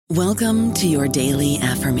Welcome to your daily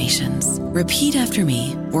affirmations. Repeat after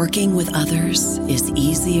me. Working with others is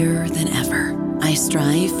easier than ever. I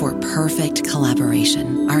strive for perfect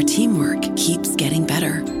collaboration. Our teamwork keeps getting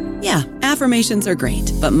better. Yeah, affirmations are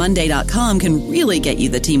great, but Monday.com can really get you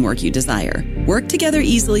the teamwork you desire. Work together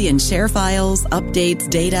easily and share files, updates,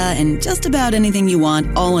 data, and just about anything you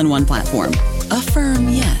want all in one platform. Affirm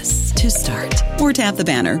yes to start, or tap the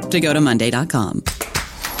banner to go to Monday.com.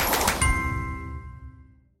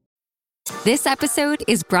 This episode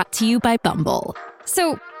is brought to you by Bumble.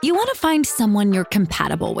 So, you want to find someone you're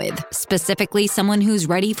compatible with, specifically someone who's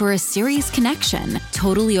ready for a serious connection,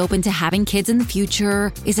 totally open to having kids in the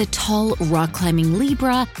future, is a tall, rock-climbing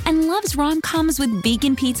Libra, and loves rom-coms with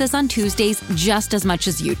vegan pizzas on Tuesdays just as much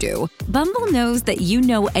as you do. Bumble knows that you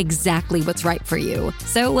know exactly what's right for you.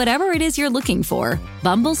 So whatever it is you're looking for,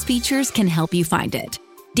 Bumble's features can help you find it.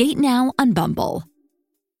 Date now on Bumble.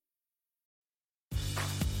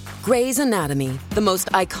 Grey's Anatomy, the most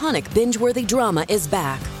iconic binge-worthy drama, is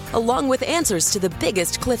back, along with answers to the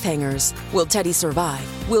biggest cliffhangers. Will Teddy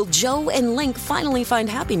survive? Will Joe and Link finally find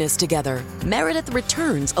happiness together? Meredith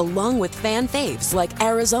returns along with fan faves like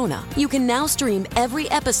Arizona. You can now stream every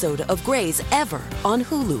episode of Grey's ever on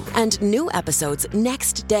Hulu, and new episodes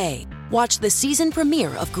next day. Watch the season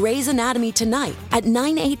premiere of Grey's Anatomy tonight at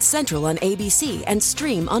 9/8 Central on ABC and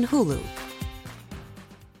stream on Hulu.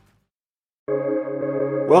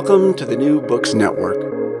 Welcome to the New Books Network.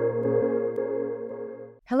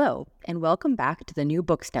 Hello, and welcome back to the New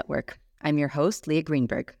Books Network. I'm your host, Leah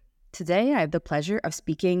Greenberg. Today, I have the pleasure of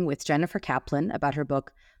speaking with Jennifer Caplan about her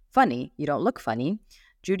book, Funny, You Don't Look Funny,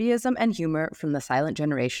 Judaism and Humor from the Silent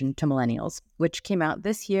Generation to Millennials, which came out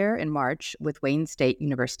this year in March with Wayne State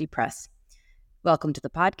University Press. Welcome to the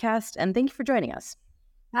podcast, and thank you for joining us.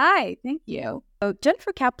 Hi, thank you. So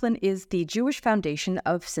Jennifer Caplan is the Jewish Foundation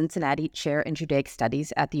of Cincinnati Chair in Judaic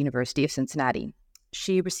Studies at the University of Cincinnati.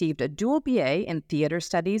 She received a dual BA in Theater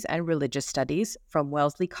Studies and Religious Studies from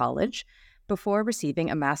Wellesley College before receiving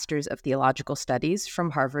a Master's of Theological Studies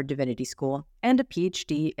from Harvard Divinity School and a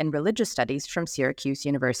PhD in Religious Studies from Syracuse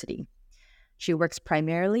University. She works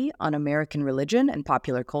primarily on American religion and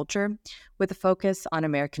popular culture with a focus on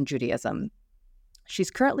American Judaism.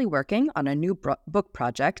 She's currently working on a new book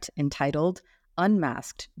project entitled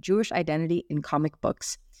Unmasked: Jewish Identity in Comic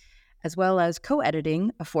Books, as well as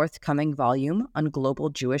co-editing a forthcoming volume on global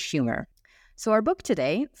Jewish humor. So our book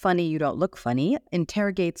today, Funny, You Don't Look Funny,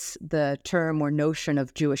 interrogates the term or notion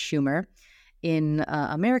of Jewish humor in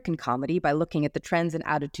American comedy by looking at the trends and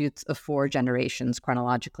attitudes of 4 generations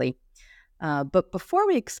chronologically. But before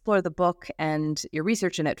we explore the book and your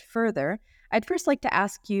research in it further, I'd first like to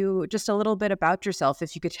ask you just a little bit about yourself,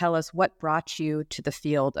 if you could tell us what brought you to the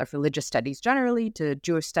field of religious studies generally, to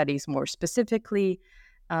Jewish studies more specifically,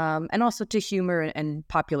 and also to humor and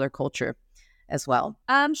popular culture as well.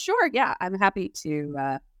 Sure, yeah, I'm happy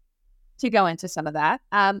to go into some of that.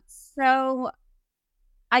 So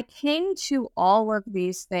I came to all of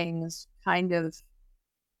these things kind of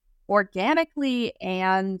organically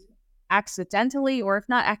and accidentally, or if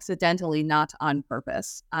not accidentally, not on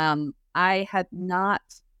purpose. I had not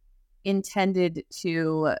intended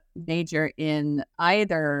to major in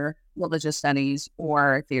either religious studies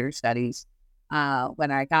or theater studies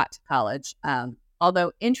when I got to college.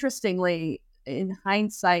 Although, interestingly, in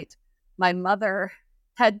hindsight, my mother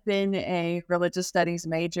had been a religious studies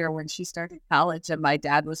major when she started college, and my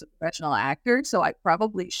dad was a professional actor, so I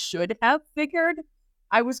probably should have figured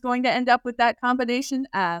I was going to end up with that combination,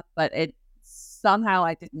 but it somehow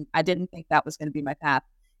I didn't think that was going to be my path.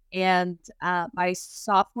 And my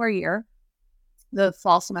sophomore year, the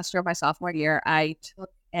fall semester of my sophomore year, I took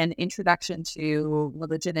an introduction to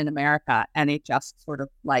religion in America, and it just sort of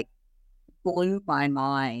like blew my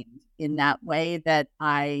mind in that way that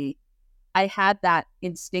I had that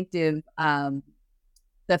instinctive,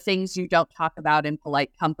 the things you don't talk about in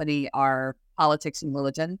polite company are politics and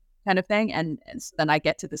religion kind of thing. And so then I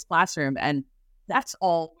get to this classroom, and that's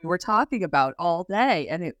all we were talking about all day.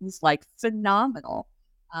 And it was like phenomenal.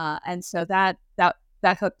 And so that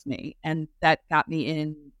hooked me, and that got me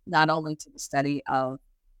in not only to the study of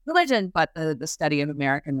religion, but the study of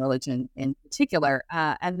American religion in particular.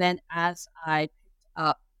 And then as I picked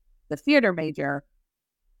up the theater major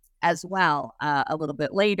as well, a little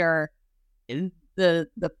bit later,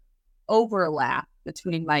 the overlap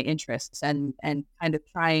between my interests and kind of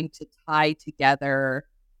trying to tie together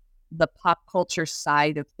the pop culture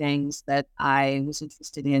side of things that I was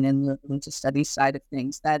interested in and the religious studies side of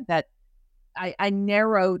things, that I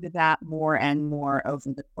narrowed that more and more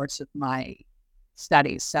over the course of my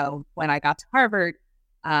studies. So when I got to Harvard,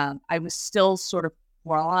 I was still sort of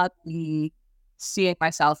broadly seeing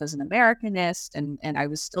myself as an Americanist, and I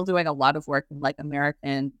was still doing a lot of work in like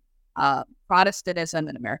American Protestantism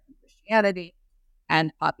and American Christianity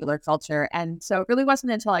and popular culture. And so it really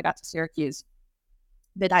wasn't until I got to Syracuse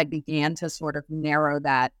that I began to sort of narrow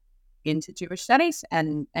that into Jewish studies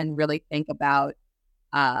and really think about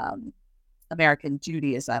American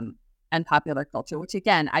Judaism and popular culture, which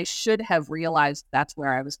again, I should have realized that's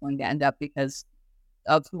where I was going to end up because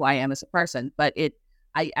of who I am as a person. But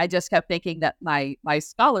I just kept thinking that my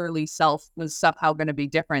scholarly self was somehow going to be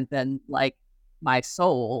different than like my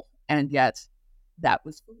soul. And yet that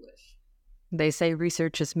was foolish. They say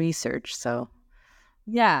research is me search, so.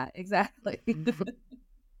 Yeah, exactly.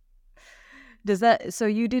 So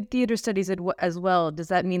you did theater studies as well. Does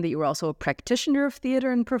that mean that you were also a practitioner of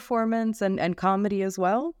theater and performance and comedy as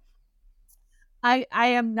well? I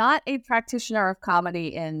am not a practitioner of comedy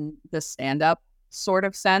in the stand-up sort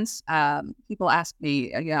of sense. People ask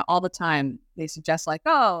me, all the time, they suggest like,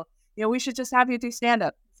 oh, we should just have you do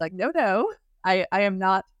stand-up. It's like, no, I am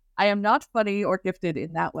not funny or gifted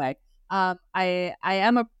in that way. I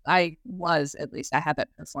was, at least I haven't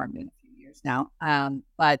performed in a few years now.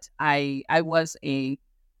 But I was a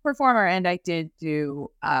performer, and I did do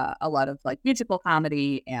a lot of like musical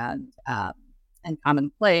comedy and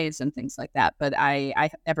common plays and things like that. But I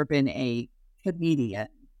have never been a comedian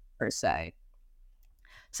per se.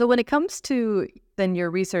 So when it comes to then your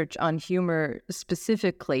research on humor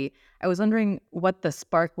specifically, I was wondering what the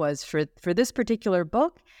spark was for this particular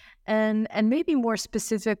book, and maybe more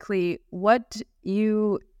specifically, what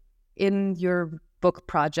you in your book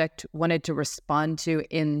project wanted to respond to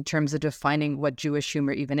in terms of defining what Jewish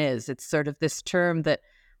humor even is. It's sort of this term that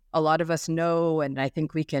a lot of us know, and I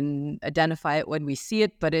think we can identify it when we see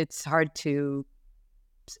it, but it's hard to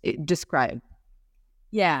describe.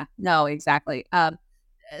 Yeah, no, exactly.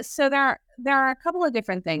 So there are a couple of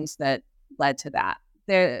different things that led to that.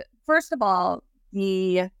 First of all,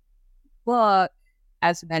 the book,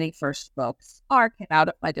 as many first books are, came out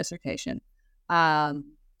of my dissertation,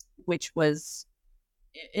 which was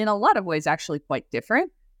in a lot of ways actually quite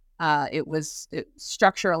different. It was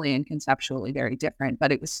structurally and conceptually very different,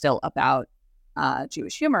 but it was still about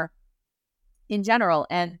Jewish humor in general.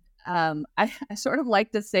 And I sort of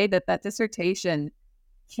like to say that dissertation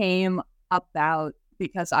came about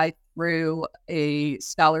because I threw a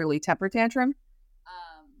scholarly temper tantrum.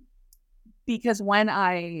 Because when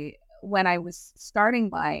I was starting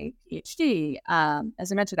my PhD,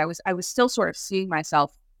 as I mentioned, I was still sort of seeing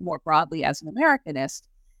myself more broadly as an Americanist,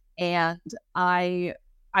 and I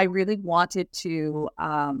really wanted to.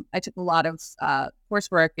 I took a lot of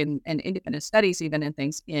coursework in independent studies, even in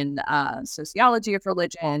things in sociology of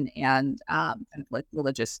religion and kind of like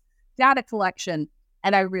religious data collection.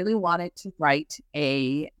 And I really wanted to write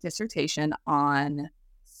a dissertation on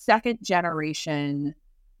second generation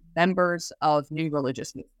members of new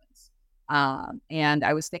religious movements. And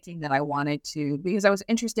I was thinking that I wanted to, because I was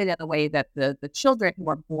interested in the way that the children who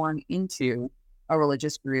are born into a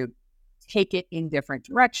religious group take it in different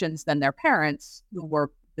directions than their parents, who were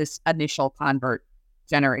this initial convert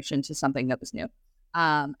generation to something that was new.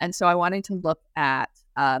 And so I wanted to look at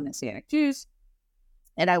Messianic Jews,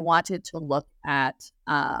 and I wanted to look at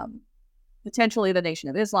potentially the Nation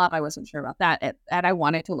of Islam. I wasn't sure about that. And I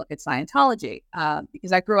wanted to look at Scientology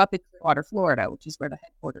because I grew up in Clearwater, Florida, which is where the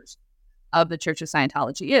headquarters of the Church of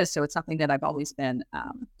Scientology is. So it's something that I've always been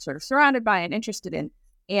sort of surrounded by and interested in.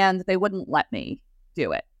 And they wouldn't let me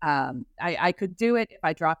do it. I could do it if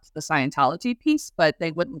I dropped the Scientology piece, but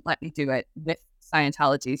they wouldn't let me do it with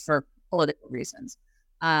Scientology for political reasons.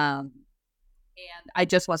 And I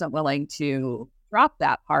just wasn't willing to drop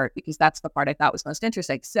that part because that's the part I thought was most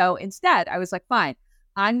interesting. So instead, I was like, fine,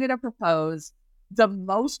 I'm going to propose the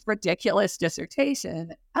most ridiculous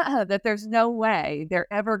dissertation that there's no way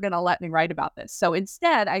they're ever going to let me write about this. So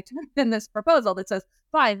instead, I turned in this proposal that says,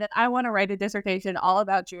 fine, that I want to write a dissertation all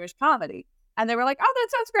about Jewish comedy. And they were like, oh,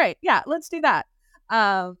 that sounds great. Yeah, let's do that.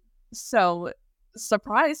 So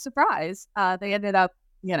surprise, surprise, they ended up,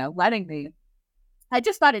 letting me. I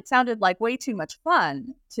just thought it sounded like way too much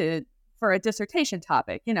fun for a dissertation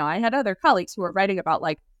topic. I had other colleagues who were writing about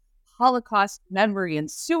like Holocaust memory and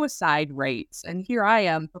suicide rates. And here I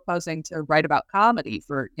am proposing to write about comedy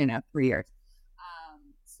for, 3 years.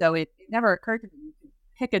 So it never occurred to me to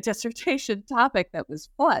pick a dissertation topic that was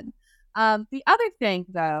fun. The other thing,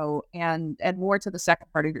 though, and more to the second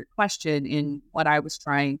part of your question in what I was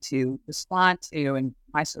trying to respond to in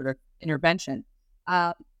my sort of intervention,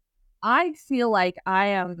 I feel like I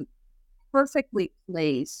am perfectly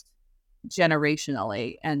placed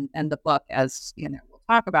generationally, and the book, as we'll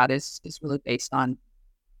talk about, is really based on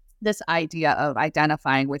this idea of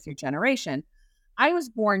identifying with your generation. I was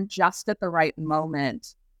born just at the right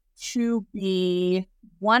moment to be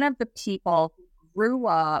one of the people who grew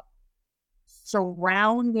up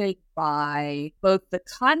surrounded by both the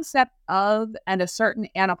concept of and a certain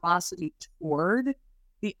animosity toward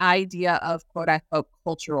the idea of quote unquote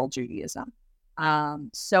cultural Judaism.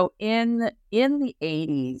 So in the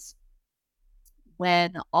 80s,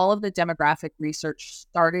 when all of the demographic research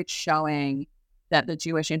started showing that the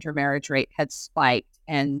Jewish intermarriage rate had spiked,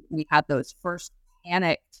 and we had those first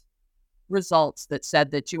panicked results that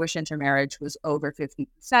said that Jewish intermarriage was over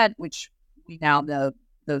 50%, which we now know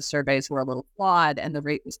those surveys were a little flawed, and the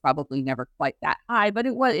rate was probably never quite that high, but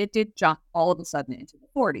it did jump all of a sudden into the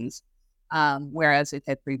 40s, whereas it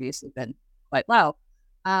had previously been quite low.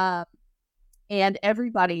 And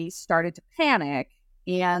everybody started to panic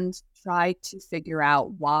and try to figure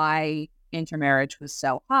out why intermarriage was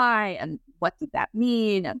so high and what did that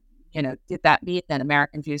mean? And, did that mean that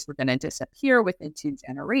American Jews were going to disappear within 2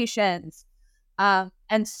 generations? And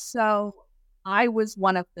so I was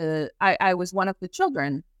one of the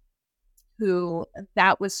children who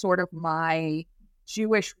that was sort of my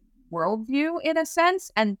Jewish worldview in a sense,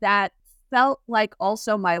 and that felt like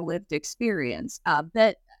also my lived experience.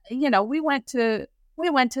 That we went to I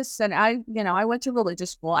went to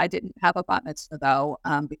religious school. I didn't have a bat mitzvah though,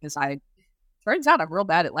 because turns out I'm real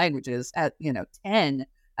bad at languages. At 10,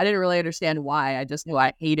 I didn't really understand why. I just knew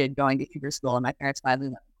I hated going to Hebrew school, and my parents finally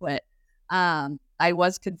let me quit. I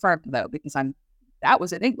was confirmed though, because that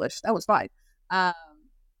was in English. That was fine.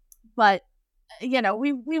 But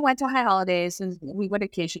we went to high holidays, and we would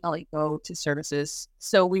occasionally go to services.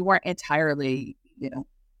 So we weren't entirely,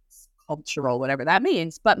 cultural, whatever that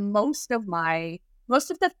means. But most of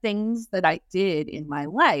the things that I did in my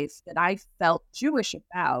life that I felt Jewish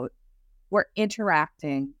about were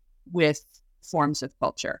interacting with forms of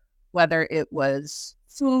culture, whether it was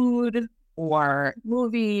food or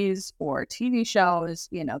movies or TV shows,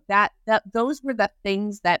 that those were the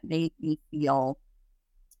things that made me feel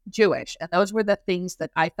Jewish. And those were the things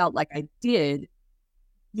that I felt like I did,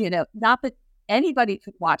 not that anybody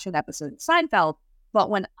could watch an episode of Seinfeld,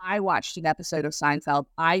 but when I watched an episode of Seinfeld,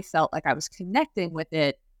 I felt like I was connecting with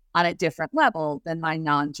it on a different level than my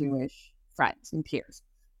non-Jewish friends and peers.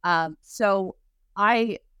 So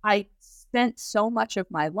I spent so much of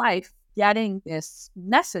my life getting this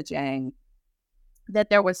messaging that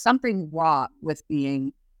there was something wrong with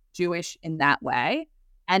being Jewish in that way.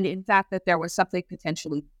 And in fact, that there was something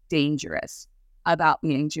potentially dangerous about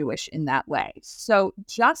being Jewish in that way. So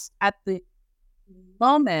just at the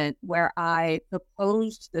moment where I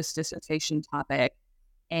proposed this dissertation topic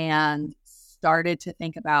and started to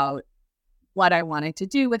think about what I wanted to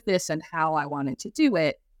do with this and how I wanted to do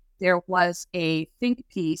it, there was a think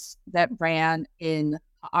piece that ran in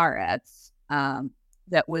Haaretz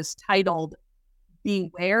that was titled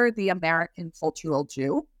 "Beware the American Cultural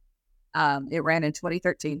Jew." It ran in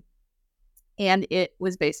 2013. And it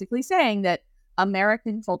was basically saying that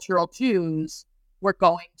American cultural Jews were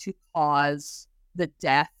going to cause the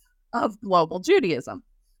death of global Judaism.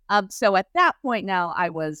 So at that point now, I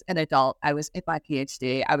was an adult. I was in my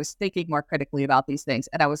PhD. I was thinking more critically about these things.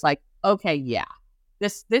 And I was like, okay, yeah,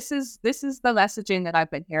 this is the messaging that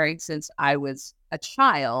I've been hearing since I was a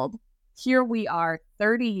child. Here we are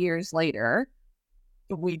 30 years later.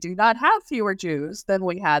 We do not have fewer Jews than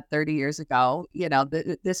we had 30 years ago.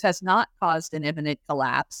 This has not caused an imminent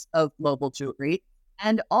collapse of global Jewry.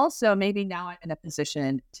 And also maybe now I'm in a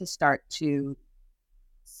position to start to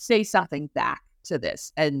say something back to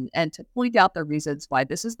this and to point out the reasons why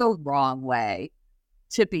this is the wrong way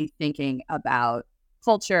to be thinking about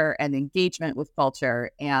culture and engagement with culture,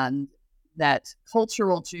 and that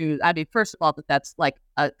cultural Jews, first of all, that's like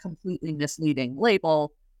a completely misleading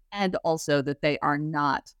label, and also that they are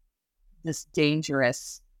not this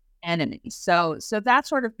dangerous enemy. So that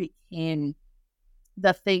sort of became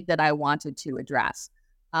the thing that I wanted to address.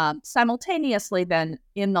 Simultaneously, then,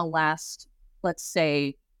 in the last, let's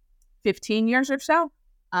say, 15 years or so,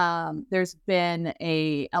 there's been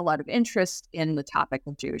a lot of interest in the topic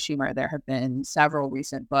of Jewish humor. There have been several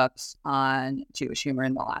recent books on Jewish humor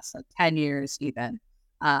in the last 10 years even.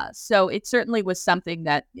 So it certainly was something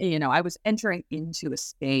that, I was entering into a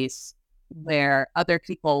space where other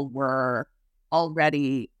people were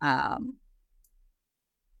already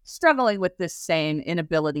struggling with this same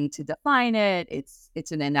inability to define it.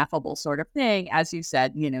 It's an ineffable sort of thing. As you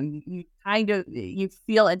said, you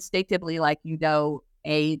feel instinctively like,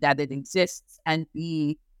 A, that it exists, and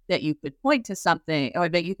B, that you could point to something, or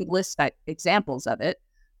that you could list examples of it.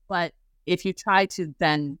 But if you try to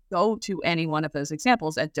then go to any one of those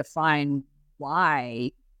examples and define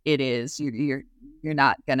why it is, you're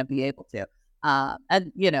not going to be able to.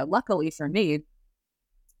 And, luckily for me,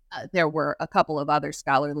 there were a couple of other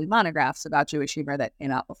scholarly monographs about Jewish humor that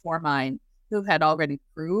came out before mine who had already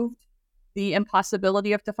proved the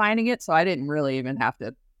impossibility of defining it. So I didn't really even have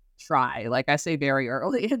to try. Like I say very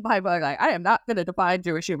early in my book, like, I am not going to define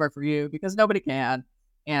Jewish humor for you because nobody can.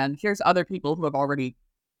 And here's other people who have already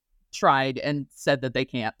tried and said that they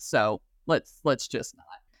can't. So let's just not.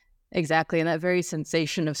 Exactly. And that very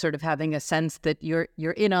sensation of sort of having a sense that you're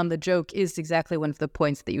in on the joke is exactly one of the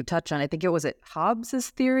points that you touch on. I think it was Hobbes's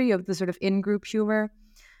theory of the sort of in-group humor,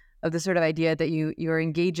 of the sort of idea that you're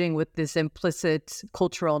engaging with this implicit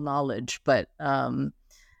cultural knowledge, but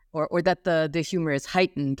or that the humor is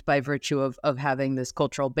heightened by virtue of having this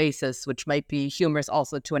cultural basis, which might be humorous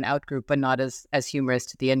also to an out-group, but not as humorous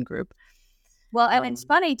to the in-group. Well, and it's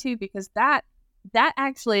funny too, because that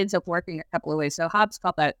actually ends up working a couple of ways. So Hobbes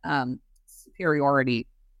called that superiority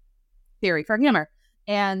theory for humor.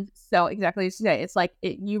 And so exactly as you say, it's like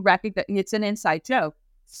you recognize it's an inside joke.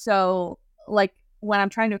 So like when I'm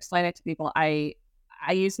trying to explain it to people, I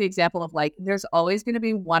use the example of like, there's always going to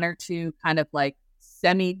be one or two kind of like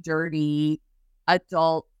semi-dirty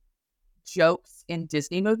adult jokes in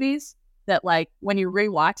Disney movies that like when you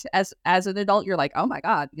rewatch as an adult, you're like, oh my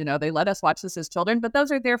God, they let us watch this as children, but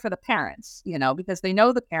those are there for the parents, because they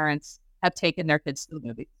know the parents have taken their kids to the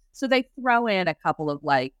movie. So they throw in a couple of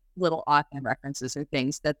like little offhand references or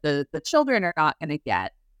things that the children are not going to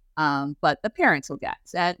get, but the parents will get,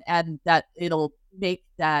 and that it'll make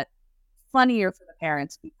that funnier for the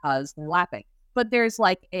parents because they're laughing. But there's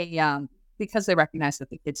like because they recognize that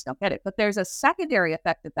the kids don't get it. But there's a secondary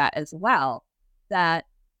effect of that as well, that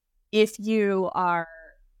if you are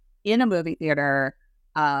in a movie theater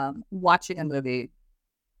watching a movie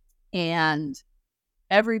and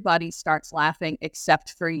everybody starts laughing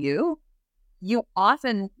except for you, you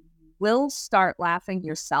often will start laughing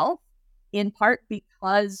yourself, in part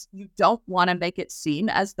because you don't want to make it seem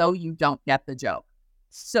as though you don't get the joke.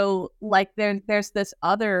 So like there's this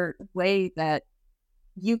other way that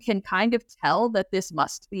you can kind of tell that this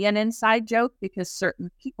must be an inside joke because certain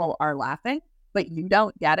people are laughing, but you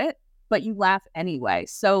don't get it, but you laugh anyway.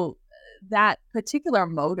 So that particular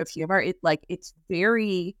mode of humor, it's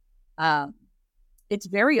very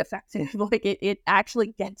effective. Like it actually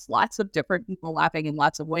gets lots of different people laughing in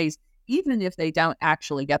lots of ways, even if they don't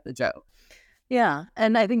actually get the joke. Yeah.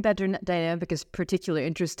 And I think that dynamic is particularly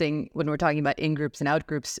interesting when we're talking about in-groups and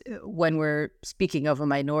out-groups, when we're speaking of a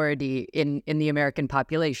minority in the American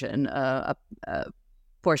population, a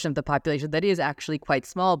portion of the population that is actually quite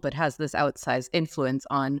small, but has this outsized influence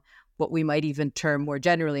on what we might even term more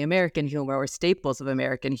generally American humor or staples of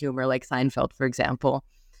American humor, like Seinfeld, for example.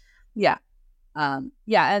 Yeah.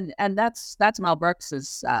 And that's Mel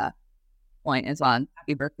Brooks's point is on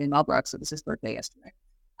Happy Birthday, Mel Brooks. It was his birthday yesterday.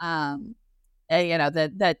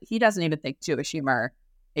 That he doesn't even think Jewish humor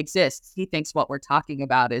exists. He thinks what we're talking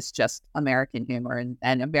about is just American humor,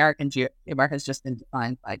 and American humor has just been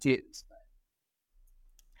defined by Jews.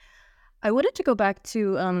 I wanted to go back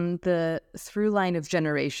to the through line of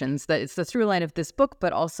generations. That it's the through line of this book,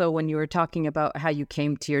 but also when you were talking about how you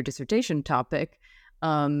came to your dissertation topic,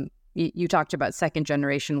 you talked about second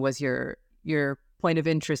generation was your point of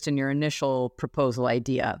interest in your initial proposal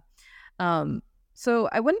idea. So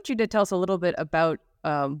I wanted you to tell us a little bit about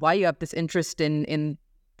why you have this interest in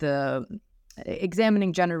the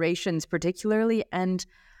examining generations particularly. And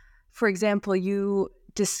for example, you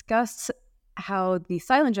discuss how the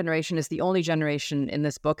silent generation is the only generation in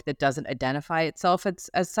this book that doesn't identify itself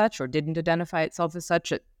as such, or didn't identify itself as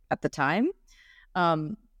such at the time.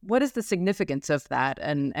 What is the significance of that?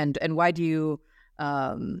 And why do you,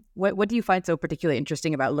 what do you find so particularly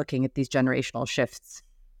interesting about looking at these generational shifts?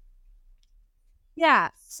 Yeah.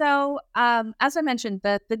 So, as I mentioned,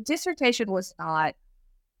 the dissertation was not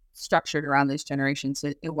structured around these generations.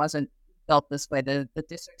 It wasn't built this way. The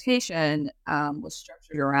dissertation was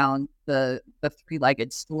structured around the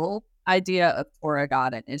three-legged stool idea of Torah,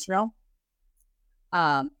 God, and Israel.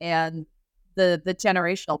 And the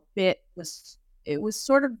generational bit was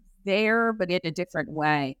sort of there, but in a different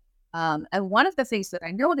way. And one of the things that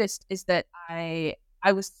I noticed is that I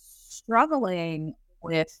was struggling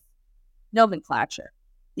with nomenclature,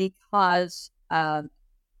 because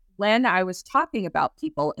when I was talking about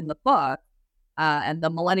people in the book, and the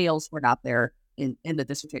millennials were not there in the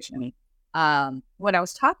dissertation. When I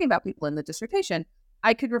was talking about people in the dissertation,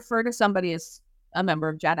 I could refer to somebody as a member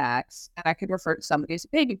of Gen X, and I could refer to somebody as a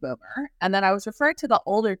baby boomer, and then I was referring to the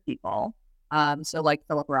older people, so like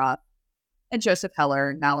Philip Roth and Joseph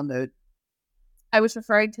Heller, Malamud. I was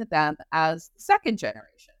referring to them as the second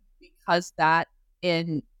generation, because that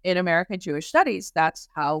in American Jewish studies, that's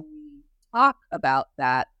how we talk about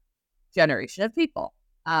that generation of people.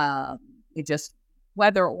 It just,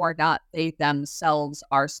 whether or not they themselves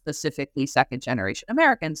are specifically second generation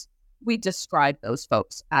Americans, we describe those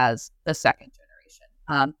folks as the second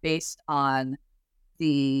generation, based on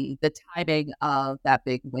the timing of that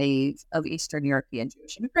big wave of Eastern European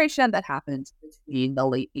Jewish immigration that happened between the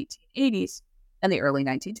late 1880s and the early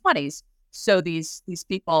 1920s. So these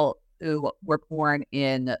people who were born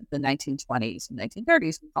in the 1920s and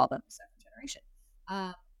 1930s, we call them the second generation.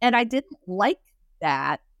 And I didn't like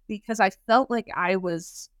that because I felt like I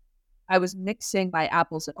was mixing my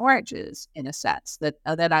apples and oranges in a sense, that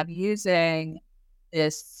I'm using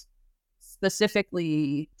this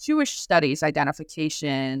specifically Jewish studies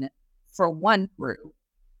identification for one group,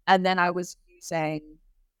 and then I was using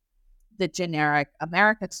the generic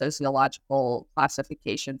American sociological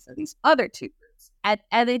classification for these other two groups. And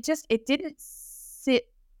it didn't sit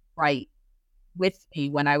right with me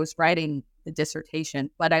when I was writing the dissertation,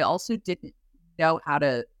 but I also didn't know how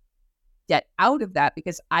to get out of that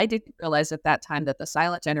because I didn't realize at that time that the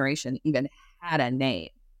silent generation even had a name.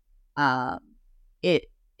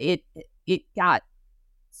 It got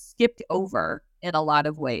skipped over in a lot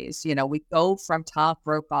of ways. You know, we go from Tom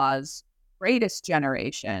Brokaw's greatest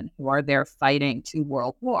generation, who are there fighting 2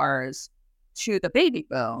 world wars, to the baby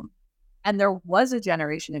boom. And there was a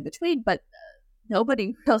generation in between, but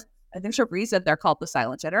nobody really, and there's a reason they're called the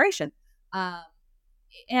silent generation.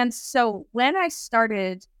 And so when I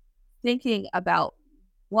started thinking about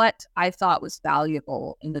what I thought was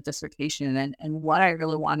valuable in the dissertation and what I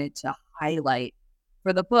really wanted to highlight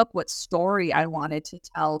for the book, what story I wanted to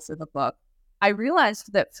tell for the book, I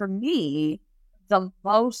realized that for me,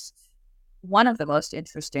 one of the most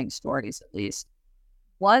interesting stories, at least,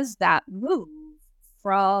 was that move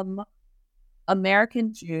from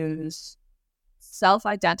American Jews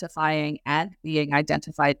self-identifying and being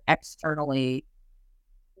identified externally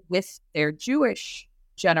with their Jewish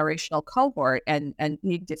generational cohort and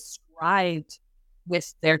being described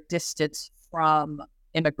with their distance from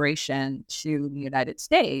immigration to the United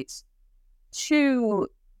States, to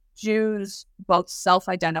Jews both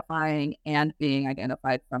self-identifying and being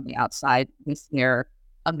identified from the outside with their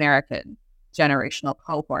American generational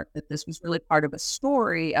cohort. That this was really part of a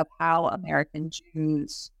story of how American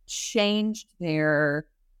Jews changed their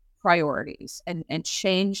priorities and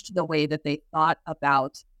changed the way that they thought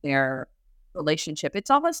about their relationship.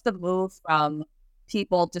 It's almost the move from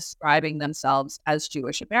people describing themselves as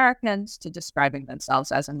Jewish Americans to describing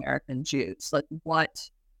themselves as American Jews. Like,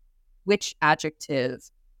 which adjective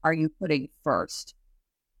are you putting first?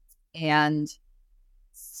 And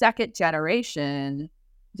second generation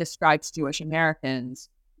describes Jewish Americans,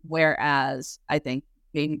 whereas I think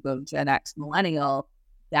baby boom, Gen X, millennial,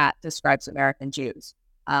 that describes American Jews.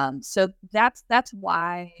 So that's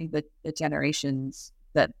why the generations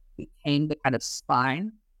that became the kind of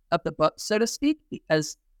spine of the book, so to speak,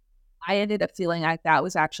 because I ended up feeling like that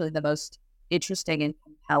was actually the most interesting and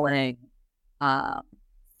compelling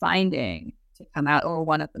finding to come out, or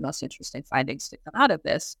one of the most interesting findings to come out of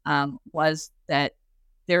this, was that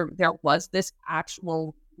there was this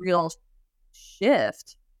actual real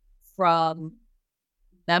shift from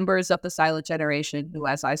members of the silent generation who,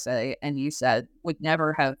 as I say, and you said, would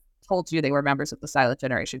never have told you they were members of the silent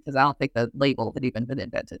generation, because I don't think the label had even been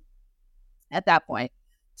invented at that point,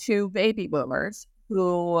 to baby boomers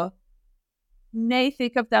who may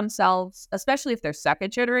think of themselves, especially if they're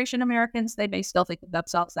second generation Americans, they may still think of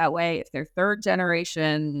themselves that way. If they're third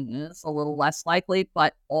generation, it's a little less likely,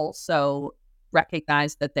 but also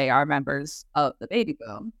recognize that they are members of the baby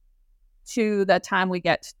boom. By the time we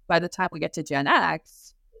get to Gen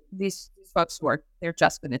X, these folks they're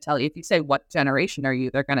just going to tell you, if you say, what generation are you?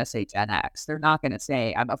 They're going to say Gen X. They're not going to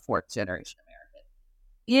say, I'm a fourth generation American.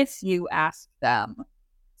 If you ask them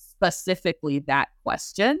specifically that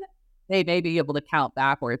question, they may be able to count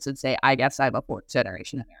backwards and say, I guess I'm a fourth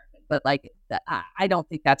generation American. But I don't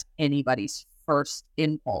think that's anybody's first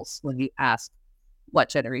impulse when you ask, what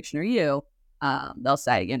generation are you? They'll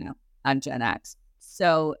say, I'm Gen X.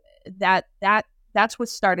 So that's what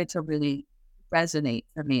started to really resonate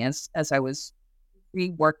for me as I was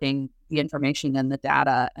reworking the information and the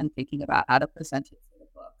data and thinking about how to present it for the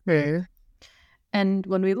book. Okay. And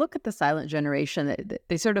when we look at the silent generation,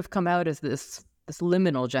 they sort of come out as this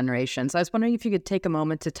liminal generation. So I was wondering if you could take a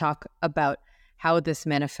moment to talk about how this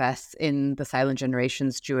manifests in the silent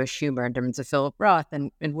generation's Jewish humor in terms of Philip Roth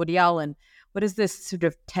and Woody Allen. What is this sort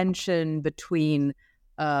of tension between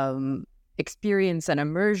experience and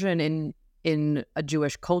immersion in a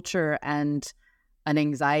Jewish culture and an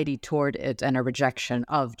anxiety toward it and a rejection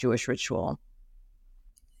of Jewish ritual?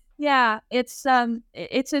 Yeah, it's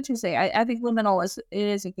interesting. I think liminal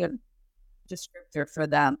is a good descriptor for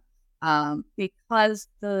them, because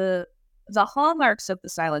the hallmarks of the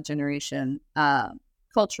silent generation,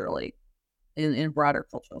 culturally, in broader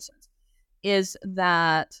cultural sense, is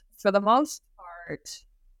that for the most part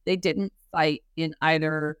they didn't fight in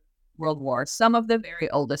either world war. Some of the very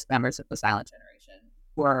oldest members of the silent generation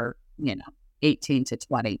were 18 to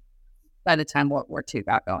 20 by the time World War II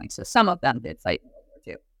got going. So some of them did fight in World War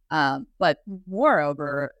II. But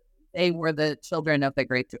moreover, they were the children of the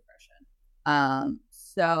Great Depression.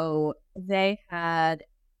 So they had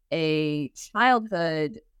a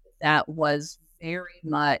childhood that was very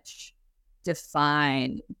much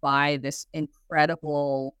defined by this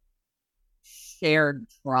incredible shared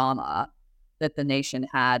trauma that the nation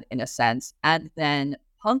had, in a sense, and then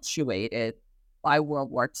punctuated by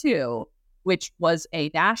World War II, which was a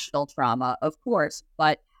national trauma, of course,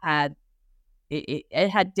 but it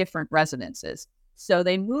had different resonances. So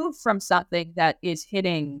they moved from something that is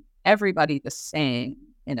hitting everybody the same,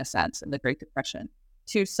 in a sense, in the Great Depression,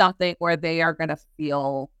 to something where they are going to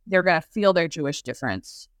feel their Jewish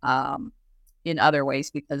difference in other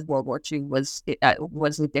ways, because World War II was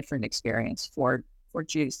a different experience for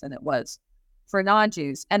Jews than it was for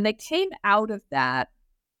non-Jews, and they came out of that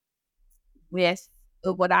with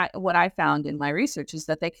what I found in my research is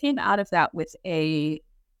that they came out of that with a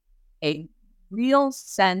real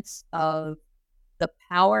sense of the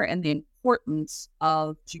power and the importance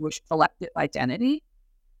of Jewish collective identity,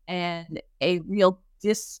 and a real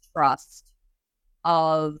distrust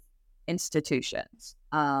of institutions.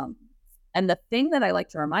 And the thing that I like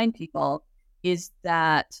to remind people is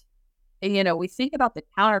that, we think about the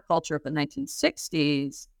counterculture of the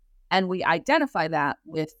 1960s, and we identify that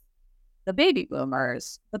with the baby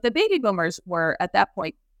boomers. But the baby boomers were, at that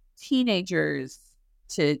point, teenagers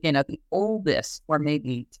to, the oldest were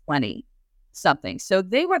maybe 20 something. So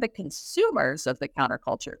they were the consumers of the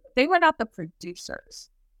counterculture. They were not the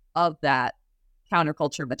producers of that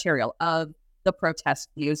counterculture material, of the protest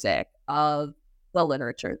music, of the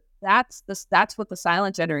literature. That's what the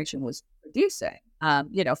silent generation was producing.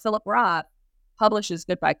 Philip Roth publishes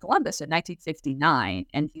Goodbye Columbus in 1959,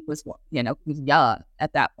 and he was young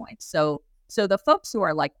at that point. So the folks who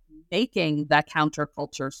are like making that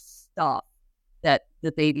counterculture stuff that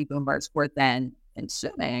the baby boomers were then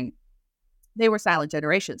consuming, they were silent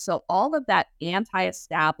generation. So all of that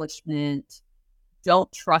anti-establishment,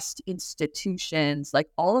 don't trust institutions, like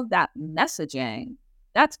all of that messaging,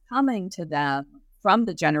 that's coming to them from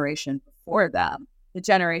the generation before them, the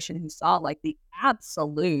generation who saw like the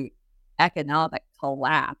absolute economic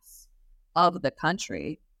collapse of the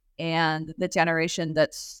country, and the generation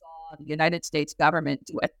that saw the United States government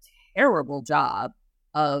do a terrible job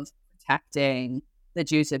of protecting the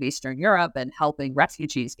Jews of Eastern Europe and helping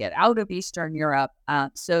refugees get out of Eastern Europe.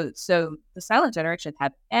 So the silent generation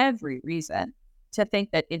had every reason to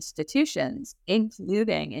think that institutions,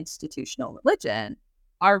 including institutional religion,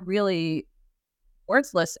 are really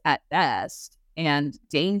worthless at best and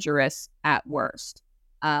dangerous at worst.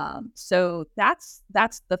 So that's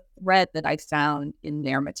the thread that I found in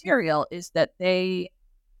their material, is that they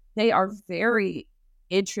are very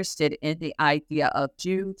interested in the idea of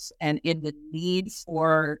Jews and in the need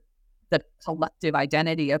for the collective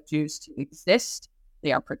identity of Jews to exist.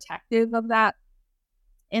 They are protective of that,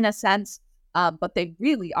 in a sense, but they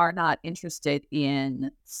really are not interested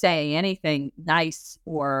in saying anything nice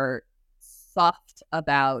or soft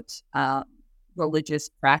about religious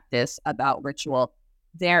practice, about ritual.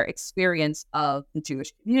 Their experience of the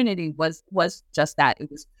Jewish community was just that.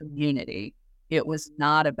 It was community. It was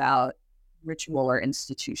not about ritual or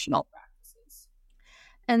institutional practices.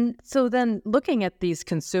 And so then, looking at these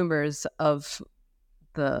consumers of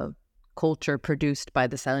the culture produced by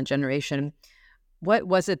the silent generation, what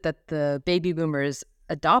was it that the baby boomers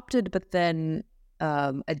adopted but then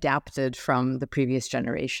adapted from the previous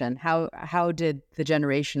generation? How did the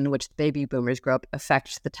generation in which the baby boomers grew up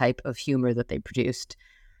affect the type of humor that they produced?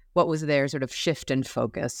 What was their sort of shift in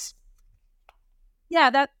focus?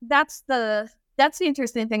 Yeah, that's the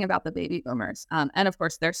interesting thing about the baby boomers. And of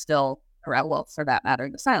course, they're still around. Well, for that matter,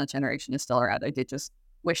 the silent generation is still around. I did just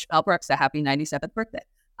wish Mel Brooks a happy 97th birthday.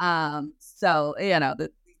 So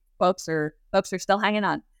the folks are still hanging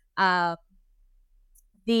on.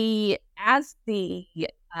 As the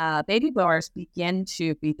baby boomers begin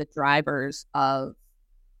to be the drivers of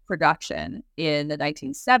production in the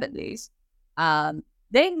 1970s,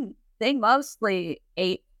 they mostly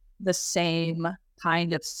ate the same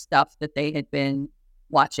kind of stuff that they had been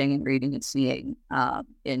watching and reading and seeing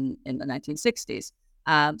in the 1960s.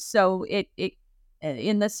 So it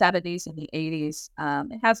in the 70s and the 80s.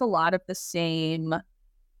 It has a lot of the same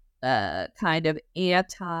kind of I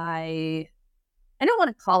don't want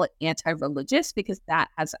to call it anti-religious because that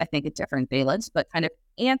has, I think, a different valence, but kind of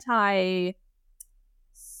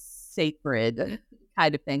anti-sacred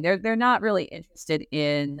kind of thing. They're not really interested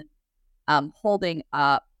in holding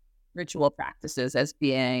up ritual practices as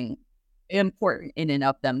being important in and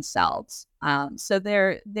of themselves. So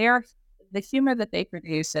they're the humor that they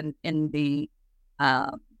produce in the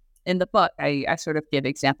book, I sort of give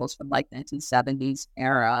examples from like 1970s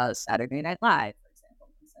era Saturday Night Live, for example,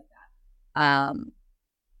 things like that.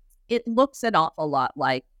 It looks an awful lot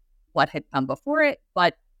like what had come before it,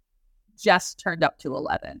 but just turned up to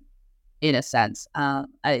 11 in a sense. After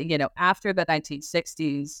the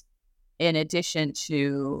 1960s, in addition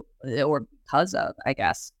to, or because of, I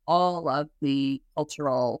guess, all of the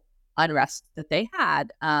cultural unrest that they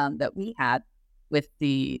had, that we had with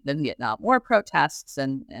the Vietnam War protests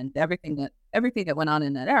and everything that went on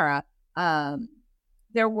in that era,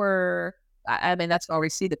 there were, I mean, that's where we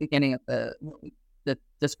see the beginning of the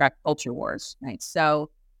described culture wars, right?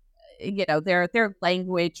 So, their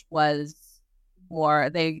language was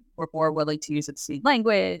more, they were more willing to use obscene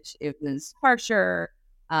language. It was harsher.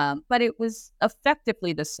 But it was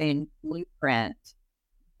effectively the same blueprint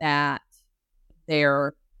that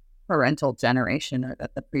their parental generation or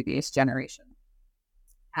that the previous generation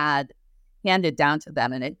had handed down to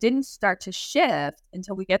them. And it didn't start to shift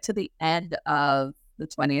until we get to the end of the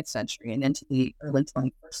 20th century and into the early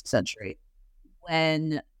 21st century,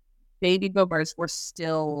 when baby boomers were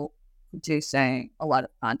still producing a lot of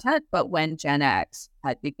content, but when Gen X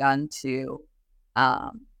had begun to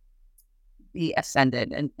be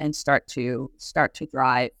ascended and start to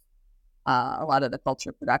drive a lot of the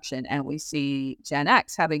culture production. And we see Gen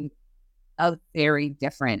X having a very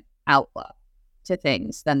different outlook to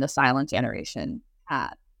things than the silent generation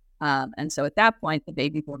had. And so at that point, the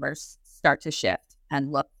baby boomers start to shift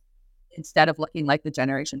and look, instead of looking like the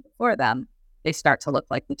generation before them, they start to look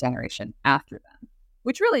like the generation after them,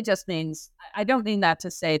 which really just means, I don't mean that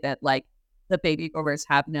to say that like the baby boomers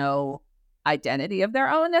have no identity of their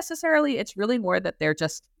own necessarily. It's really more that they're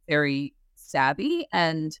just very savvy.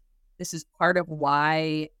 And this is part of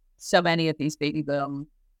why so many of these baby boom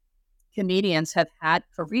comedians have had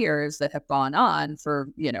careers that have gone on for,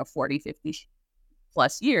 40, 50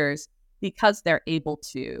 plus years, because they're able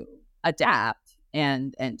to adapt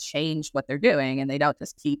and change what they're doing. And they don't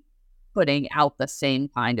just keep putting out the same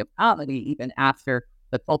kind of comedy, even after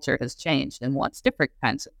the culture has changed and wants different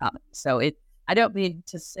kinds of comedy. So I don't mean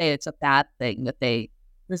to say it's a bad thing that they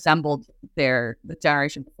resembled the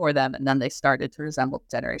generation before them and then they started to resemble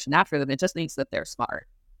the generation after them. It just means that they're smart.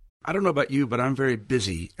 I don't know about you, but I'm very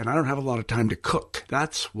busy and I don't have a lot of time to cook.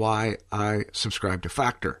 That's why I subscribe to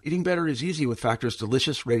Factor. Eating better is easy with Factor's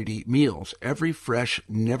delicious, ready-to-eat meals. Every fresh,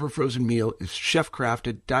 never frozen meal is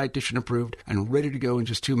chef-crafted, dietitian approved, and ready to go in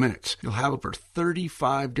just 2 minutes. You'll have over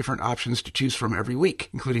 35 different options to choose from every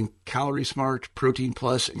week, including Calorie Smart, Protein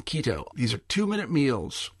Plus, and Keto. These are 2-minute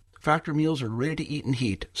meals. Factor meals are ready to eat and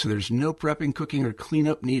heat, so there's no prepping, cooking, or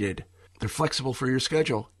cleanup needed. They're flexible for your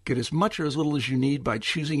schedule. Get as much or as little as you need by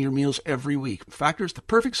choosing your meals every week. Factor is the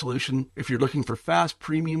perfect solution if you're looking for fast,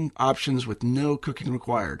 premium options with no cooking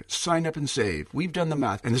required. Sign up and save. We've done the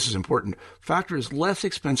math, and this is important. Factor is less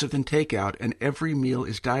expensive than takeout, and every meal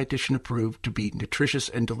is dietitian approved to be nutritious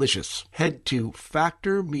and delicious. Head to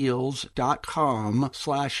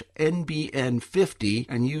factormeals.com/NBN50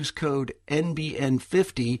 and use code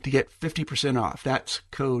NBN50 to get 50% off. That's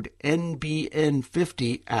code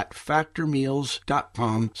NBN50 at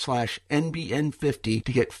factormeals.com/NBN50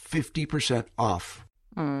 to get 50% off.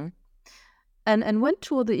 And one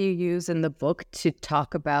tool that you use in the book to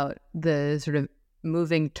talk about the sort of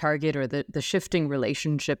moving target or the shifting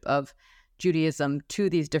relationship of Judaism to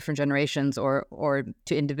these different generations or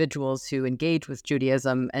to individuals who engage with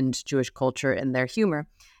Judaism and Jewish culture in their humor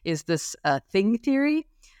is this thing theory,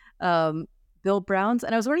 Bill Brown's.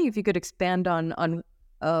 And I was wondering if you could expand on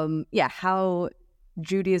how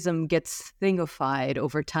Judaism gets thingified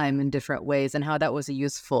over time in different ways and how that was a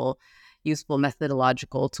useful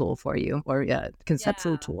methodological tool for you, or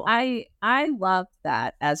conceptual tool. I love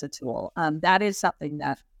that as a tool. That is something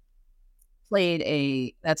that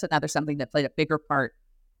something that played a bigger part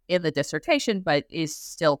in the dissertation, but is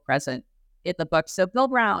still present in the book. So Bill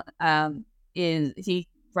Brown he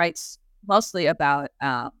writes mostly about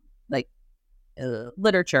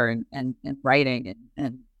literature and writing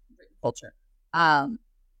and culture.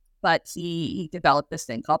 But he developed this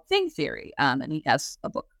thing called thing theory. And he has a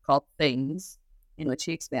book called Things in which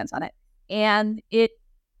he expands on it. And it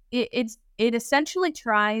essentially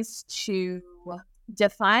tries to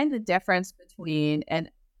define the difference between an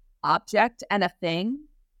object and a thing,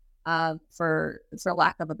 for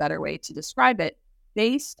lack of a better way to describe it,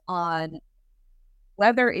 based on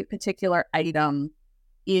whether a particular item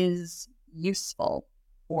is useful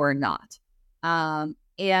or not.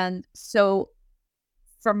 And so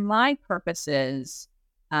for my purposes,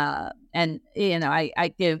 and,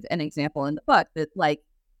 I give an example in the book that, like,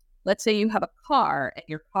 let's say you have a car and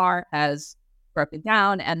your car has broken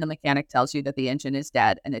down and the mechanic tells you that the engine is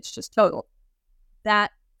dead and it's just totaled.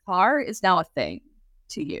 That car is now a thing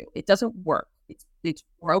to you. It doesn't work. It's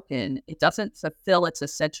broken. It doesn't fulfill its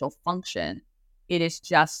essential function. It is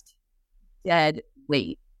just dead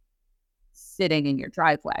weight sitting in your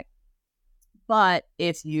driveway. But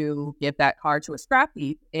if you give that car to a scrap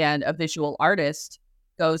heap and a visual artist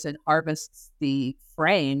goes and harvests the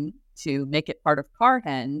frame to make it part of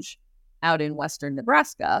Carhenge out in western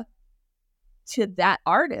Nebraska, to that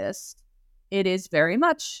artist, it is very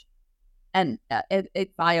much a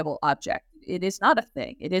viable object. It is not a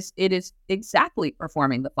thing. It is exactly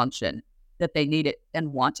performing the function that they need it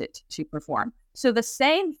and want it to perform. So the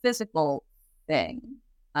same physical thing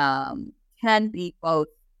can be both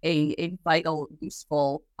a vital,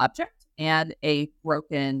 useful object and a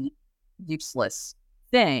broken, useless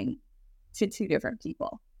thing to two different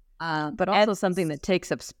people. But also something that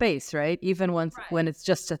takes up space, right? Even when it's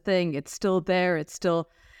just a thing, it's still there. It's still,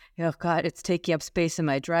 oh God, it's taking up space in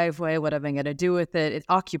my driveway. What am I going to do with it? It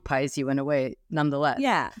occupies you in a way, nonetheless.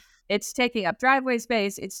 Yeah. It's taking up driveway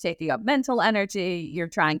space. It's taking up mental energy. You're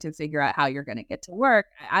trying to figure out how you're going to get to work.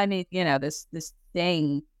 I mean, this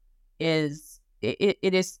thing is it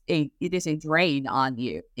is a drain on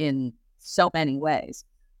you in so many ways.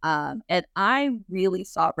 And I really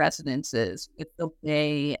saw resonances with the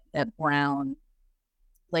way that Brown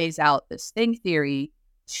lays out this thing theory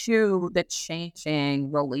to the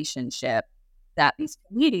changing relationship that these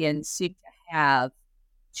comedians seem to have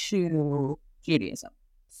to Judaism.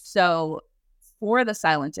 So for the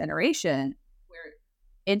silent generation, where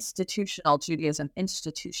institutional Judaism,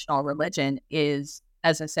 institutional religion is,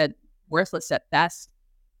 as I said, worthless at best,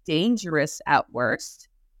 dangerous at worst,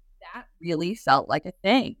 that really felt like a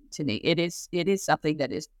thing to me. It is something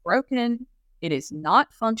that is broken. It is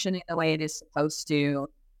not functioning the way it is supposed to.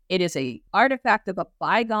 It is a artifact of a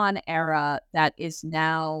bygone era that is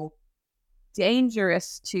now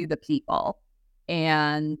dangerous to the people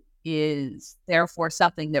and is therefore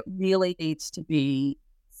something that really needs to be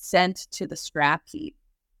sent to the scrap heap,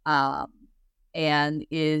 and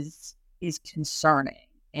is concerning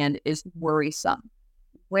and is worrisome.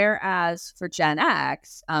 Whereas for Gen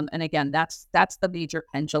X, and again, that's the major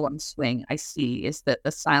pendulum swing I see, is that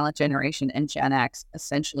the silent generation and Gen X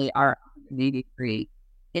essentially are 180 degree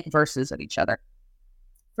inverses of each other.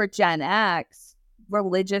 For Gen X,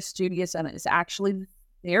 religious Judaism is actually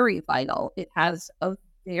very vital. It has a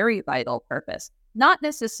very vital purpose. Not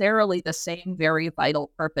necessarily the same very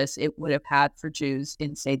vital purpose it would have had for Jews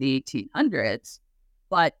in, say, the 1800s,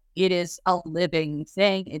 but it is a living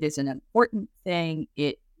thing. It is an important thing.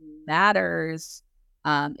 It matters.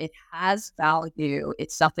 It has value.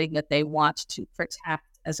 It's something that they want to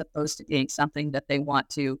protect as opposed to being something that they want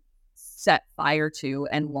to set fire to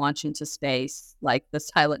and launch into space like the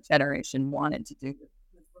silent generation wanted to do with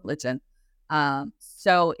religion.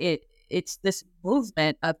 So it's this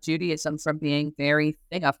movement of Judaism from being very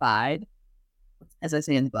thingified, as I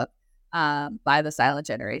say in the book, by the silent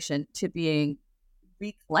generation, to being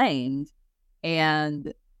reclaimed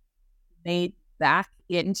and made back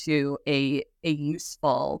into a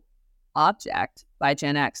useful object by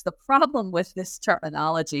Gen X. The problem with this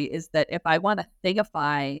terminology is that if I want to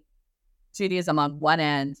thingify Judaism on one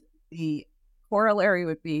end, the corollary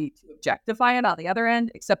would be to objectify it on the other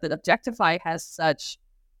end, except that objectify has such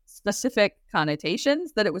specific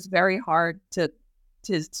connotations that it was very hard to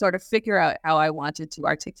sort of figure out how I wanted to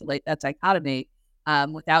articulate that dichotomy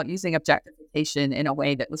without using objectification in a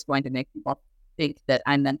way that was going to make people think that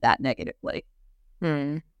I meant that negatively.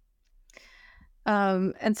 And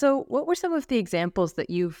so what were some of the examples that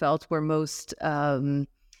you felt were most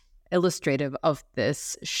illustrative of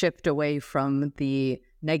this shift away from the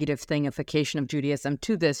negative thingification of Judaism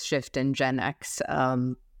to this shift in Gen X?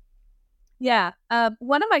 One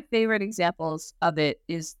of my favorite examples of it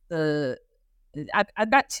is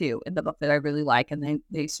I've got two in the book that I really like, and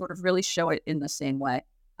they sort of really show it in the same way.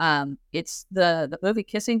 It's the movie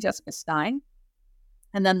Kissing Jessica Stein,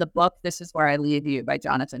 and then the book This Is Where I Leave You by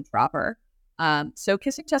Jonathan Tropper. So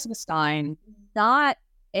Kissing Jessica Stein, not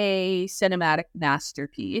a cinematic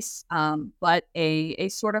masterpiece, but a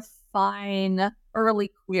sort of fine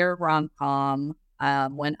early queer rom-com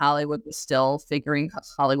when Hollywood is still figuring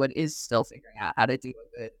out how to do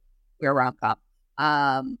a good queer rom-com.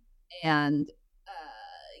 And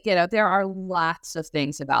there are lots of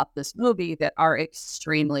things about this movie that are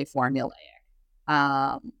extremely formulaic.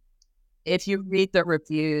 If you read the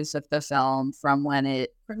reviews of the film from when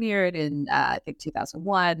it premiered in, I think,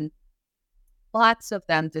 2001, lots of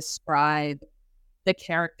them describe the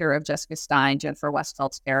character of Jessica Stein, Jennifer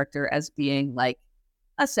Westfeldt's character, as being like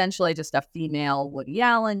essentially just a female Woody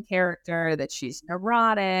Allen character, that she's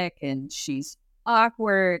neurotic and she's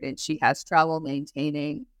awkward and she has trouble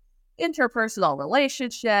maintaining interpersonal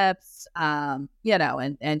relationships, and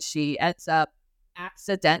she ends up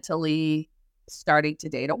accidentally starting to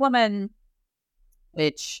date a woman,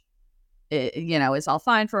 which, is all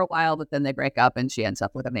fine for a while, but then they break up and she ends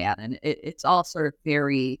up with a man. And it's all sort of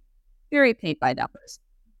very, very paint by numbers.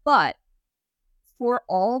 But for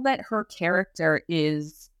all that her character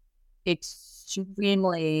is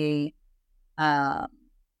extremely kind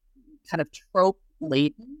of trope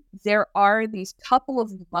laden, there are these couple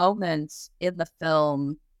of moments in the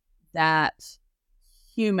film that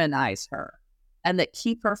humanize her and that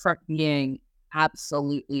keep her from being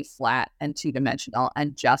absolutely flat and two-dimensional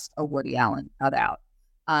and just a Woody Allen cutout.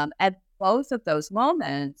 And both of those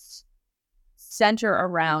moments center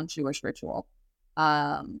around Jewish ritual.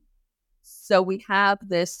 So we have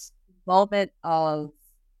this moment of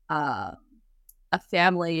a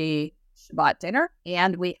family Shabbat dinner,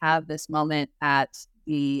 and we have this moment at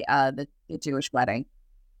the Jewish wedding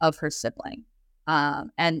of her sibling.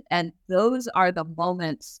 And those are the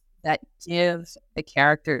moments that give the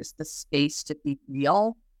characters the space to be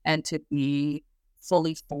real and to be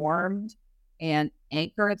fully formed and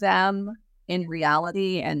anchor them in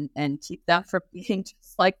reality and keep them from being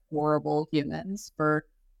just like horrible humans for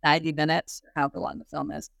 90 minutes, or however long the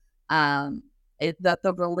film is.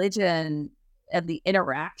 The religion and the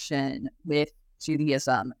interaction with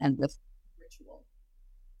Judaism and with ritual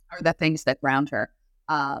are the things that ground her.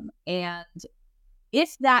 And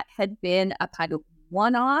if that had been a kind of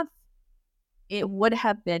one-off, it would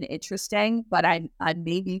have been interesting, but I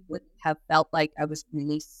maybe wouldn't have felt like I was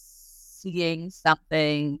really seeing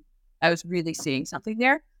something. I was really seeing something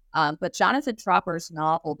there. But Jonathan Tropper's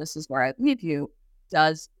novel, This Is Where I Leave You,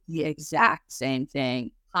 does the exact same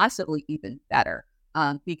thing, possibly even better,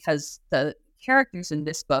 because the characters in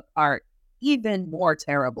this book are even more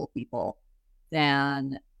terrible people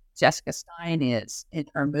than Jessica Stein is in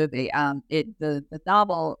her movie. The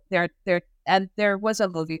novel, there was a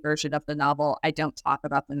movie version of the novel. I don't talk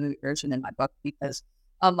about the movie version in my book because,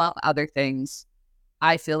 among other things,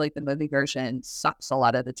 I feel like the movie version sucks a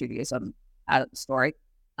lot of the Judaism out of the story.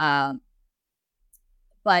 But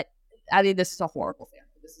I mean, this is a horrible family.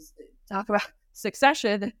 Talk about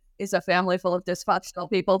Succession is a family full of dysfunctional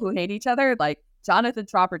people who hate each other. Like, Jonathan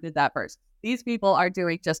Tropper did that first. These people are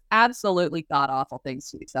doing just absolutely god-awful things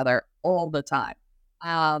to each other all the time.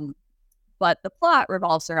 But the plot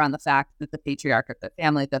revolves around the fact that the patriarch of the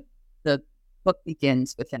family, the book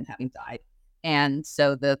begins with him having died. And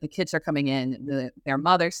so the kids are coming in. Their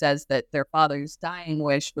mother says that their father's dying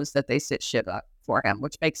wish was that they sit Shiva for him,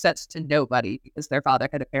 which makes sense to nobody because their father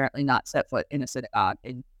had apparently not set foot in a synagogue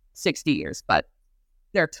in 60 years. But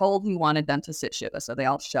they're told he wanted them to sit Shiva, so they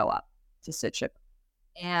all show up to sit Shiva.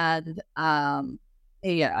 And and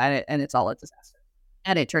it's all a disaster.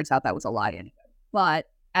 And it turns out that was a lie anyway. But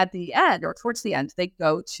at the end, or towards the end, they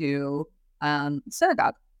go to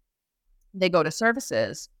synagogue. They go to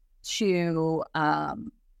services to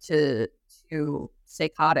say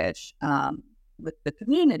Kaddish with the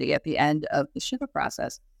community at the end of the Shiva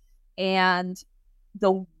process. And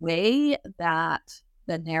the way that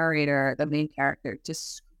the narrator, the main character,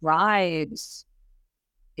 describes,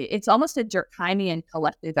 it's almost a Durkheimian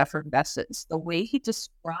collective effervescence. The way he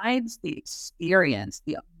describes the experience,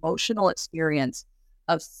 the emotional experience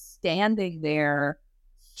of standing there,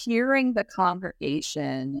 hearing the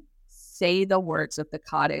congregation say the words of the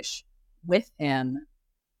Kaddish with him.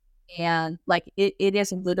 And like it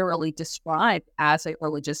is literally described as a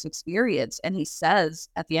religious experience. And he says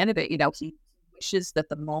at the end of it, he wishes that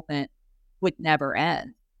the moment would never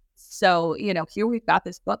end. So, here we've got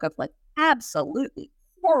this book of like absolutely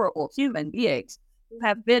horrible human beings who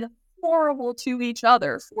have been horrible to each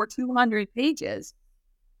other for 200 pages.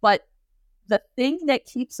 But the thing that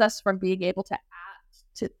keeps us from being able to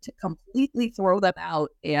act, to completely throw them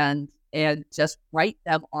out and just write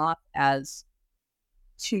them off as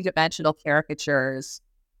two-dimensional caricatures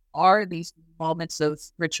are these moments of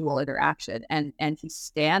ritual interaction. And he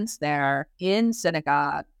stands there in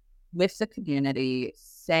synagogue with the community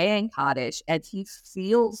saying Kaddish, and he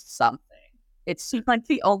feels something it seemed like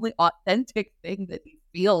the only authentic thing that he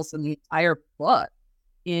feels in the entire book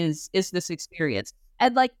is this experience.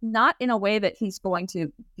 And like, not in a way that he's going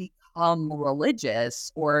to become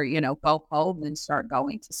religious or, go home and start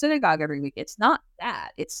going to synagogue every week. It's not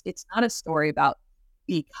that. It's not a story about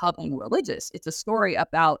becoming religious. It's a story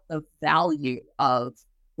about the value of,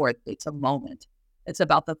 or it's a moment. It's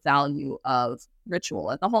about the value of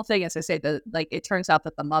ritual. And the whole thing, as I say, it turns out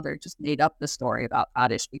that the mother just made up the story about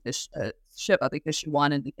Kaddish because Shiva, because she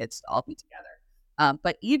wanted the kids to all be together.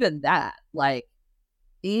 But even that,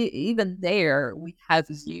 even there, we have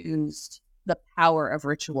used the power of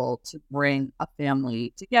ritual to bring a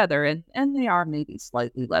family together, and they are maybe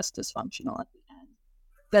slightly less dysfunctional at the end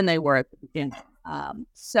than they were at the beginning.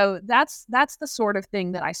 So that's the sort of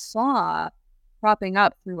thing that I saw cropping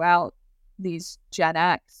up throughout these Gen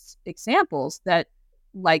X examples that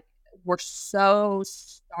were so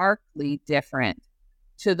starkly different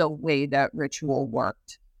to the way that ritual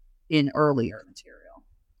worked in earlier material.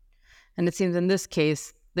 And it seems in this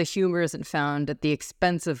case, the humor isn't found at the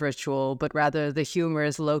expense of ritual, but rather the humor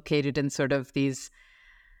is located in sort of these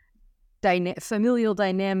familial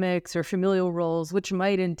dynamics or familial roles, which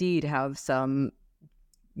might indeed have some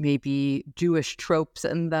maybe Jewish tropes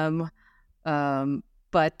in them.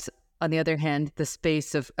 But on the other hand, the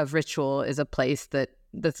space of ritual is a place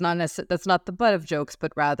that's not the butt of jokes,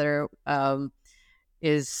 but rather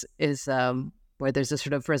is where there's a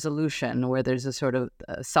sort of resolution, where there's a sort of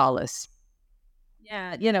solace.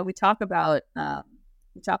 Yeah, we talk about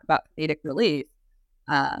comedic relief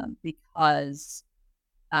because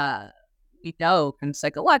we know kind of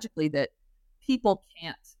psychologically that people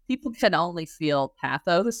can only feel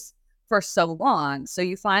pathos for so long. So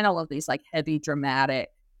you find all of these like heavy dramatic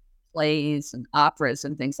plays and operas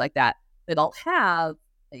and things like that that'll have,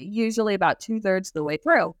 usually about 2/3 of the way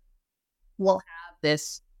through, will have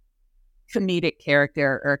this comedic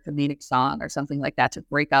character or comedic song or something like that to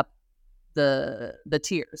break up the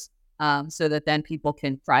tears, so that then people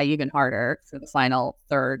can cry even harder for the final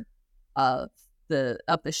third of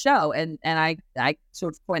the show. And I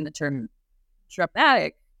sort of coined the term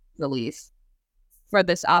dramatic relief for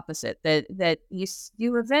this opposite, that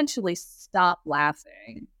you eventually stop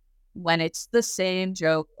laughing when it's the same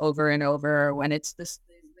joke over and over, when it's the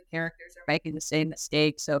characters are making the same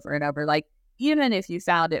mistakes over and over. Like, even if you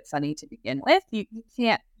found it funny to begin with, you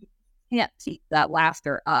can't keep that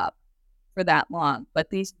laughter up for that long.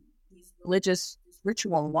 But these religious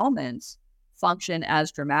ritual moments function as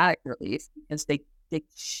dramatic relief because they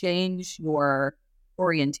change your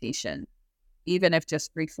orientation, even if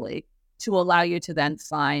just briefly, to allow you to then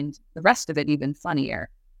find the rest of it even funnier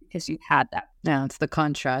because you had that. Yeah, it's the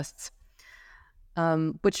contrasts.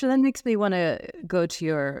 Which then makes me want to go to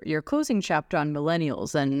your closing chapter on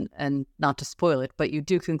millennials, and not to spoil it, but you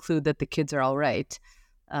do conclude that the kids are all right.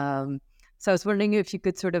 So I was wondering if you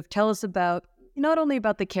could sort of tell us about, not only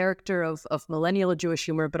about the character of millennial Jewish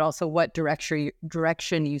humor, but also what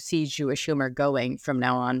direction you see Jewish humor going from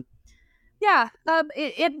now on. Yeah,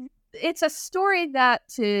 it's a story that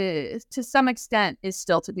to some extent is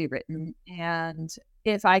still to be written. And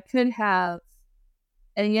if I could have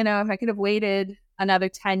waited another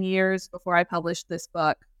 10 years before I published this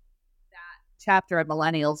book, that chapter of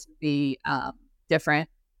millennials would be different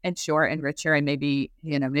and short and richer. And maybe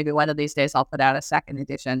one of these days I'll put out a second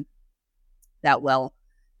edition that will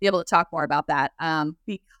be able to talk more about that.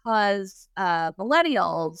 Because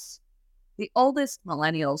millennials, the oldest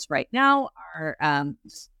millennials right now are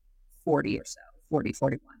 40 or so, 40,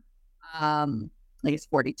 41. I guess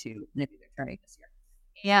 42, maybe they're turning this year.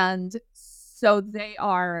 And so they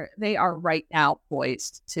are right now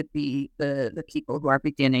poised to be the people who are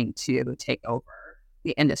beginning to take over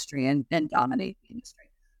the industry and dominate the industry.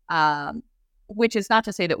 Which is not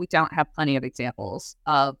to say that we don't have plenty of examples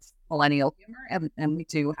of millennial humor, and we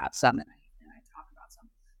do have some, and I talk about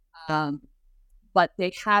some. But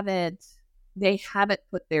they haven't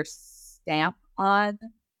put their stamp on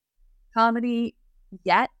comedy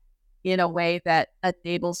yet in a way that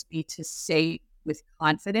enables me to say with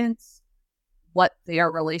confidence what their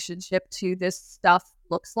relationship to this stuff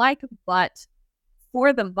looks like. But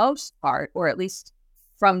for the most part, or at least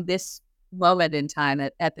from this moment in time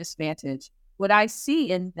at this vantage, what I see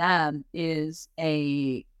in them is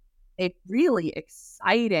a really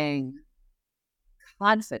exciting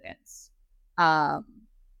confidence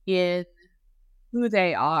in who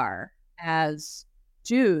they are as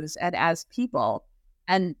Jews and as people.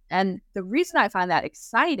 And the reason I find that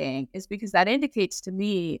exciting is because that indicates to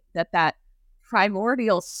me that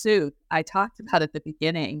primordial soup I talked about at the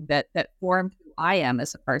beginning that formed who I am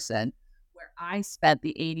as a person, where I spent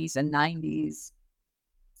the 80s and 90s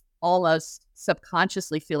almost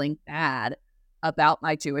subconsciously feeling bad about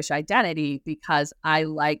my Jewish identity because I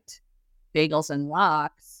liked Bagels and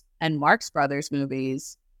Lox and Marx Brothers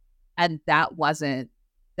movies, and that wasn't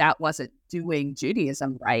doing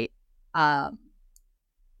Judaism right.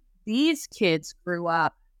 These kids grew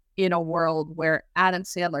up in a world where Adam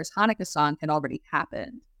Sandler's Hanukkah song had already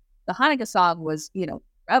happened. The Hanukkah song was,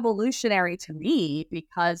 revolutionary to me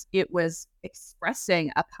because it was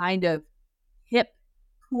expressing a kind of hip,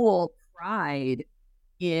 cool pride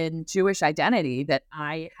in Jewish identity that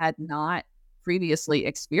I had not previously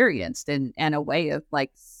experienced, and a way of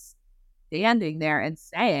like standing there and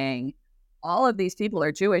saying, all of these people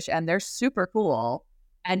are Jewish and they're super cool,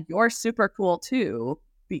 and you're super cool too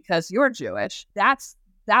because you're Jewish.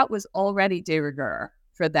 That was already de rigueur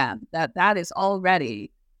for them. That is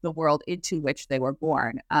already the world into which they were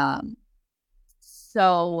born.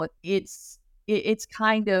 So it's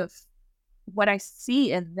kind of what I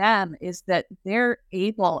see in them is that they're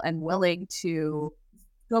able and willing to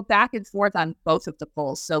go back and forth on both of the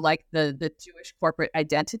poles. So like the Jewish corporate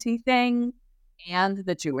identity thing and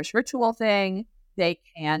the Jewish ritual thing, they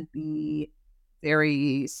can be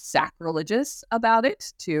very sacrilegious about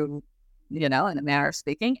it to, in a manner of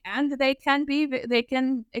speaking, and they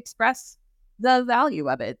can express the value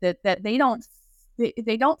of it, that they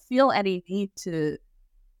don't feel any need to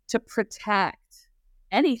protect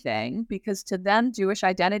anything, because to them Jewish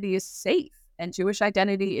identity is safe and Jewish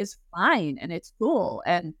identity is fine and it's cool,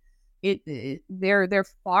 and they're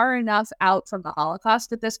far enough out from the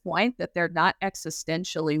Holocaust at this point that they're not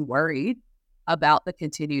existentially worried about the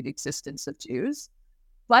continued existence of Jews,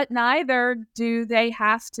 but neither do they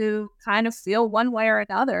have to kind of feel one way or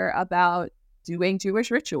another about doing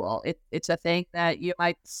Jewish ritual. It's a thing that you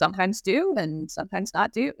might sometimes do and sometimes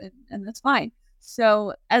not do, and that's fine.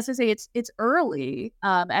 So as I say, it's early,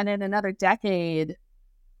 and in another decade,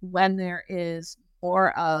 when there is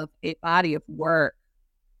more of a body of work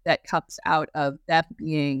that comes out of them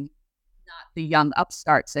being not the young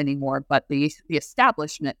upstarts anymore, but the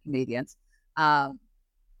establishment comedians,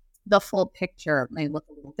 the full picture may look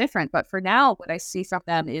a little different. But for now, what I see from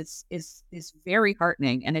them is very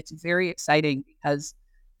heartening, and it's very exciting, because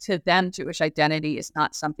to them, Jewish identity is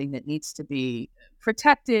not something that needs to be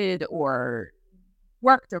protected or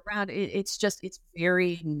worked around. It's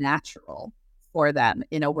very natural for them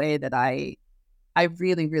in a way that I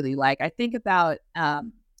really, really like. I think about a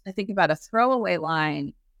throwaway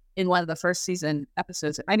line in one of the first season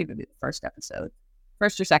episodes. It might even be the first or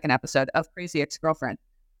second episode of Crazy Ex-Girlfriend,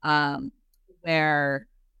 where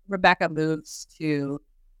Rebecca moves to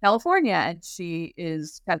California and she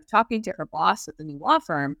is kind of talking to her boss at the new law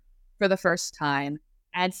firm for the first time.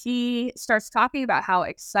 And he starts talking about how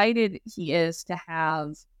excited he is to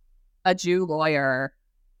have a Jew lawyer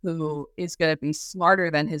who is going to be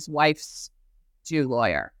smarter than his wife's Jew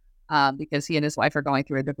lawyer, because he and his wife are going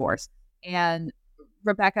through a divorce. And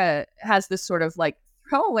Rebecca has this sort of like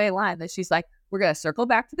throwaway line that she's like, we're going to circle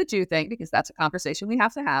back to the Jew thing because that's a conversation we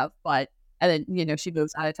have to have. And then, she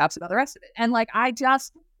moves on and talks about the rest of it. And like, I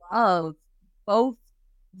just love both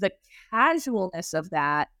the casualness of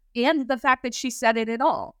that and the fact that she said it at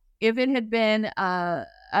all. If it had been a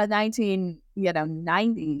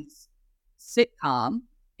 1990s sitcom,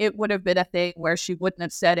 it would have been a thing where she wouldn't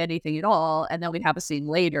have said anything at all. And then we'd have a scene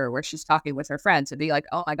later where she's talking with her friends and be like,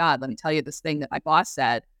 oh my God, let me tell you this thing that my boss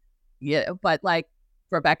said. Yeah. But like,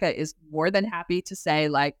 Rebecca is more than happy to say,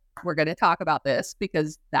 like, we're going to talk about this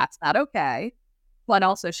because that's not okay. But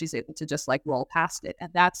also she's able to just like roll past it.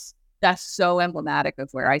 And that's so emblematic of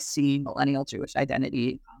where I see millennial Jewish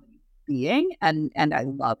identity being. And I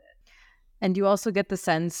love it. And you also get the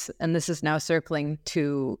sense, and this is now circling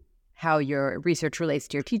to how your research relates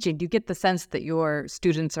to your teaching, you get the sense that your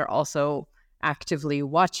students are also actively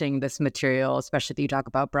watching this material, especially that you talk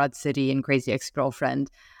about Broad City and Crazy Ex-Girlfriend.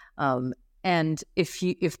 And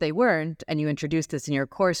if they weren't, and you introduced this in your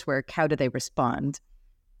coursework, how do they respond?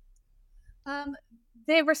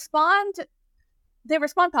 They respond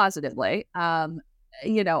positively.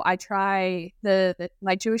 I try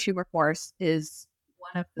my Jewish humor course is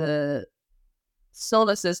one of the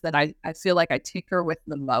syllabuses that I feel like I tinker with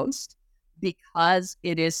the most, because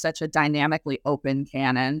it is such a dynamically open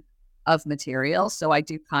canon of material. So I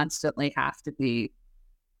do constantly have to be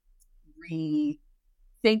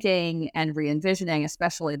rethinking and re-envisioning,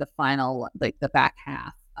 especially the final, like the back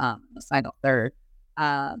half, the final third.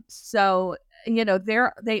 So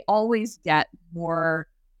they always get more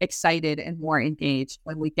excited and more engaged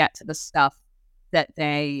when we get to the stuff that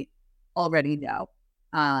they already know,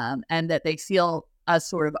 and that they feel a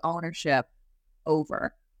sort of ownership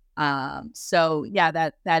over. So yeah,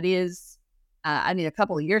 that is a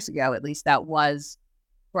couple of years ago, at least, that was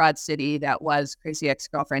Broad City, that was Crazy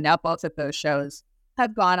Ex-Girlfriend. Now both of those shows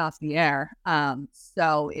have gone off the air.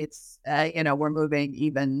 So it's, we're moving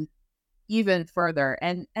even further.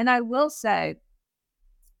 And I will say,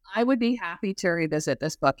 I would be happy to revisit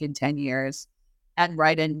this book in 10 years and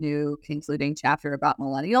write a new concluding chapter about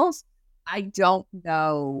millennials. I don't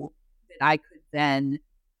know that I could then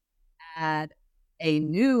add a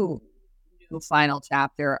new final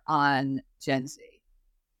chapter on Gen Z.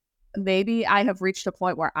 Maybe I have reached a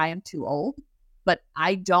point where I am too old, but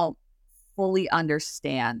I don't fully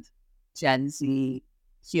understand Gen Z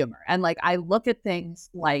humor. And like, I look at things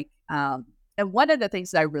like, and one of the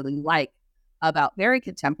things that I really like about very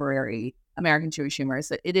contemporary American Jewish humor is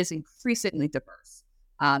that it is increasingly diverse.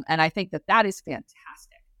 And I think that is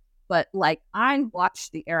fantastic. But like, I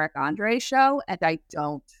watched the Eric Andre show and I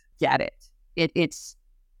don't get it. It's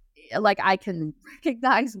like, I can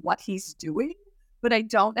recognize what he's doing, but I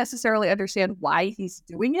don't necessarily understand why he's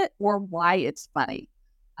doing it or why it's funny.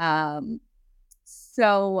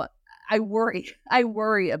 So I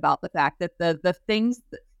worry about the fact that the things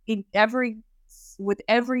with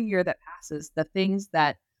every year that passes, the things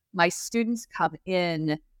that my students come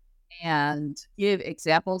in and give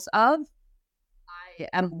examples of, I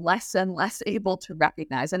am less and less able to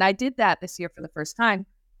recognize. And I did that this year for the first time.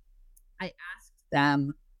 I asked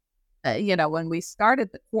them, when we started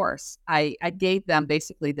the course, I gave them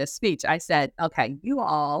basically this speech. I said, okay, you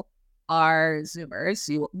all are Zoomers,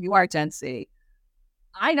 you are Gen Z.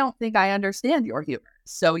 I don't think I understand your humor.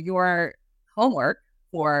 So your homework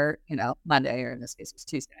for, Monday, or in this case it was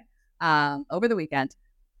Tuesday, over the weekend,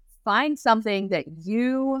 find something that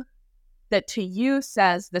to you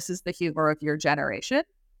says this is the humor of your generation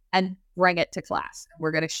and bring it to class.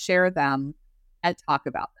 We're going to share them and talk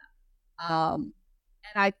about them.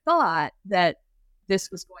 And I thought that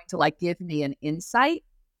this was going to like give me an insight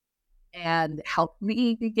and help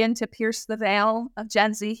me begin to pierce the veil of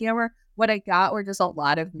Gen Z humor. What I got were just a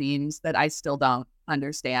lot of memes that I still don't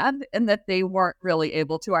understand, and that they weren't really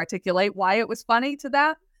able to articulate why it was funny to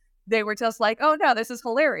them. They were just like, oh no, this is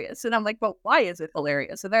hilarious. And I'm like, but why is it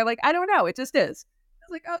hilarious? And they're like, I don't know, it just is. I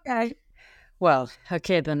was like, okay. Well,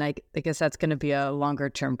 okay, then I guess that's going to be a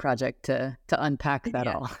longer term project to unpack that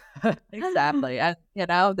all. Exactly. And,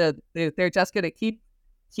 they're just going to keep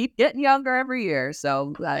getting younger every year.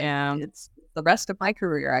 So it's the rest of my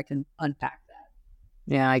career I can unpack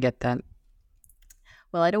that. Yeah, I get that.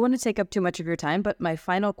 Well, I don't want to take up too much of your time, but my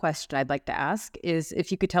final question I'd like to ask is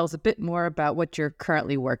if you could tell us a bit more about what you're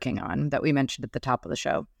currently working on that we mentioned at the top of the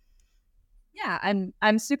show. Yeah,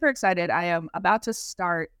 I'm super excited. I am about to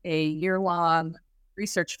start a year-long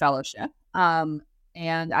research fellowship, and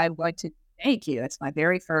I'm going to thank you. It's my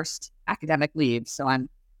very first academic leave, so I'm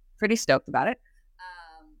pretty stoked about it.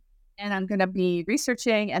 And I'm going to be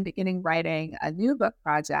researching and beginning writing a new book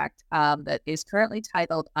project that is currently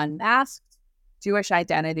titled Unmasked: Jewish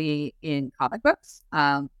Identity in Comic Books.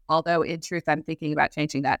 Although in truth, I'm thinking about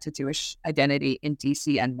changing that to Jewish Identity in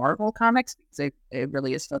DC and Marvel Comics, because it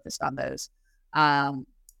really is focused on those.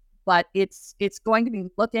 But it's going to be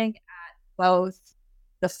looking at both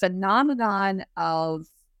the phenomenon of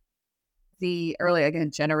the early,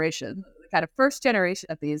 generation, the kind of first generation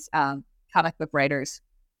of these comic book writers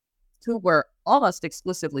who were almost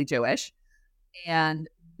exclusively Jewish, and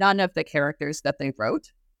none of the characters that they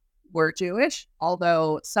wrote were Jewish,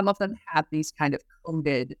 although some of them have these kind of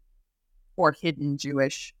coded or hidden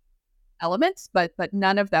Jewish elements, but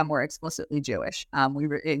none of them were explicitly Jewish. We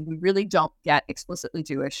really don't get explicitly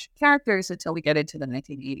Jewish characters until we get into the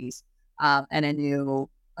 1980s, and a new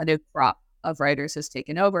crop of writers has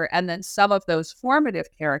taken over. And then some of those formative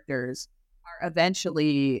characters are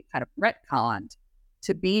eventually kind of retconned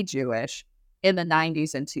to be Jewish in the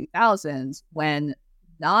 90s and 2000s when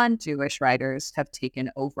non-Jewish writers have taken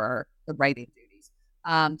over the writing duties.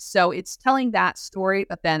 So it's telling that story,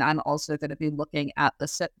 but then I'm also going to be looking at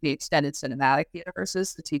the extended cinematic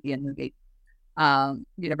universes, the TV and movie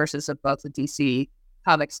universes of both the DC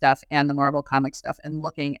comic stuff and the Marvel comic stuff, and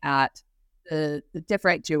looking at the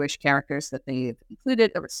different Jewish characters that they've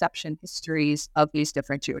included, the reception histories of these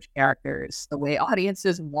different Jewish characters, the way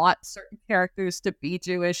audiences want certain characters to be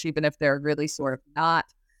Jewish, even if they're really sort of not.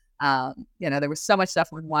 There was so much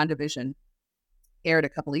stuff when WandaVision aired a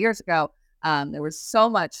couple of years ago. There was so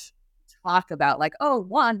much talk about like, oh,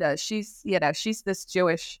 Wanda, she's this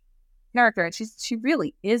Jewish character, and she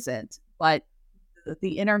really isn't. But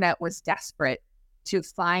the internet was desperate to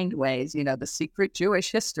find ways, the secret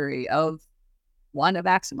Jewish history of Wanda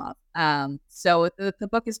Maximoff. So the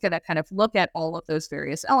book is going to kind of look at all of those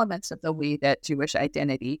various elements of the way that Jewish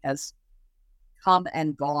identity has come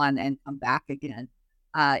and gone and come back again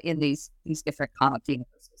in these different comic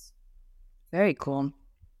universes. Very cool.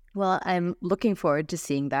 Well, I'm looking forward to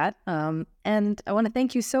seeing that. And I want to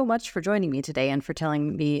thank you so much for joining me today and for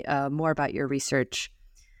telling me more about your research.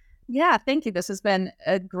 Yeah, thank you. This has been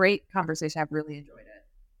a great conversation. I've really enjoyed it.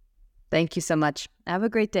 Thank you so much. Have a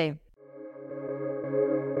great day.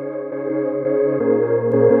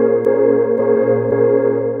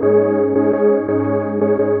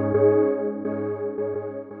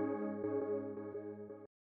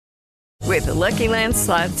 With the Lucky Land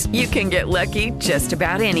Slots, you can get lucky just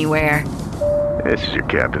about anywhere. This is your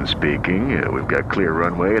captain speaking. We've got clear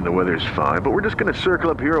runway and the weather's fine, but we're just going to circle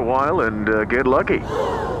up here a while and get lucky.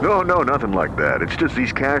 No, nothing like that. It's just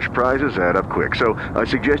these cash prizes add up quick. So I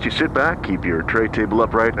suggest you sit back, keep your tray table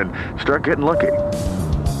upright, and start getting lucky.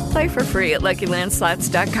 Play for free at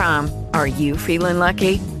LuckyLandSlots.com. Are you feeling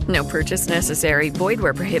lucky? No purchase necessary. Void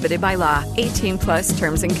where prohibited by law. 18+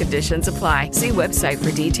 terms and conditions apply. See website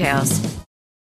for details.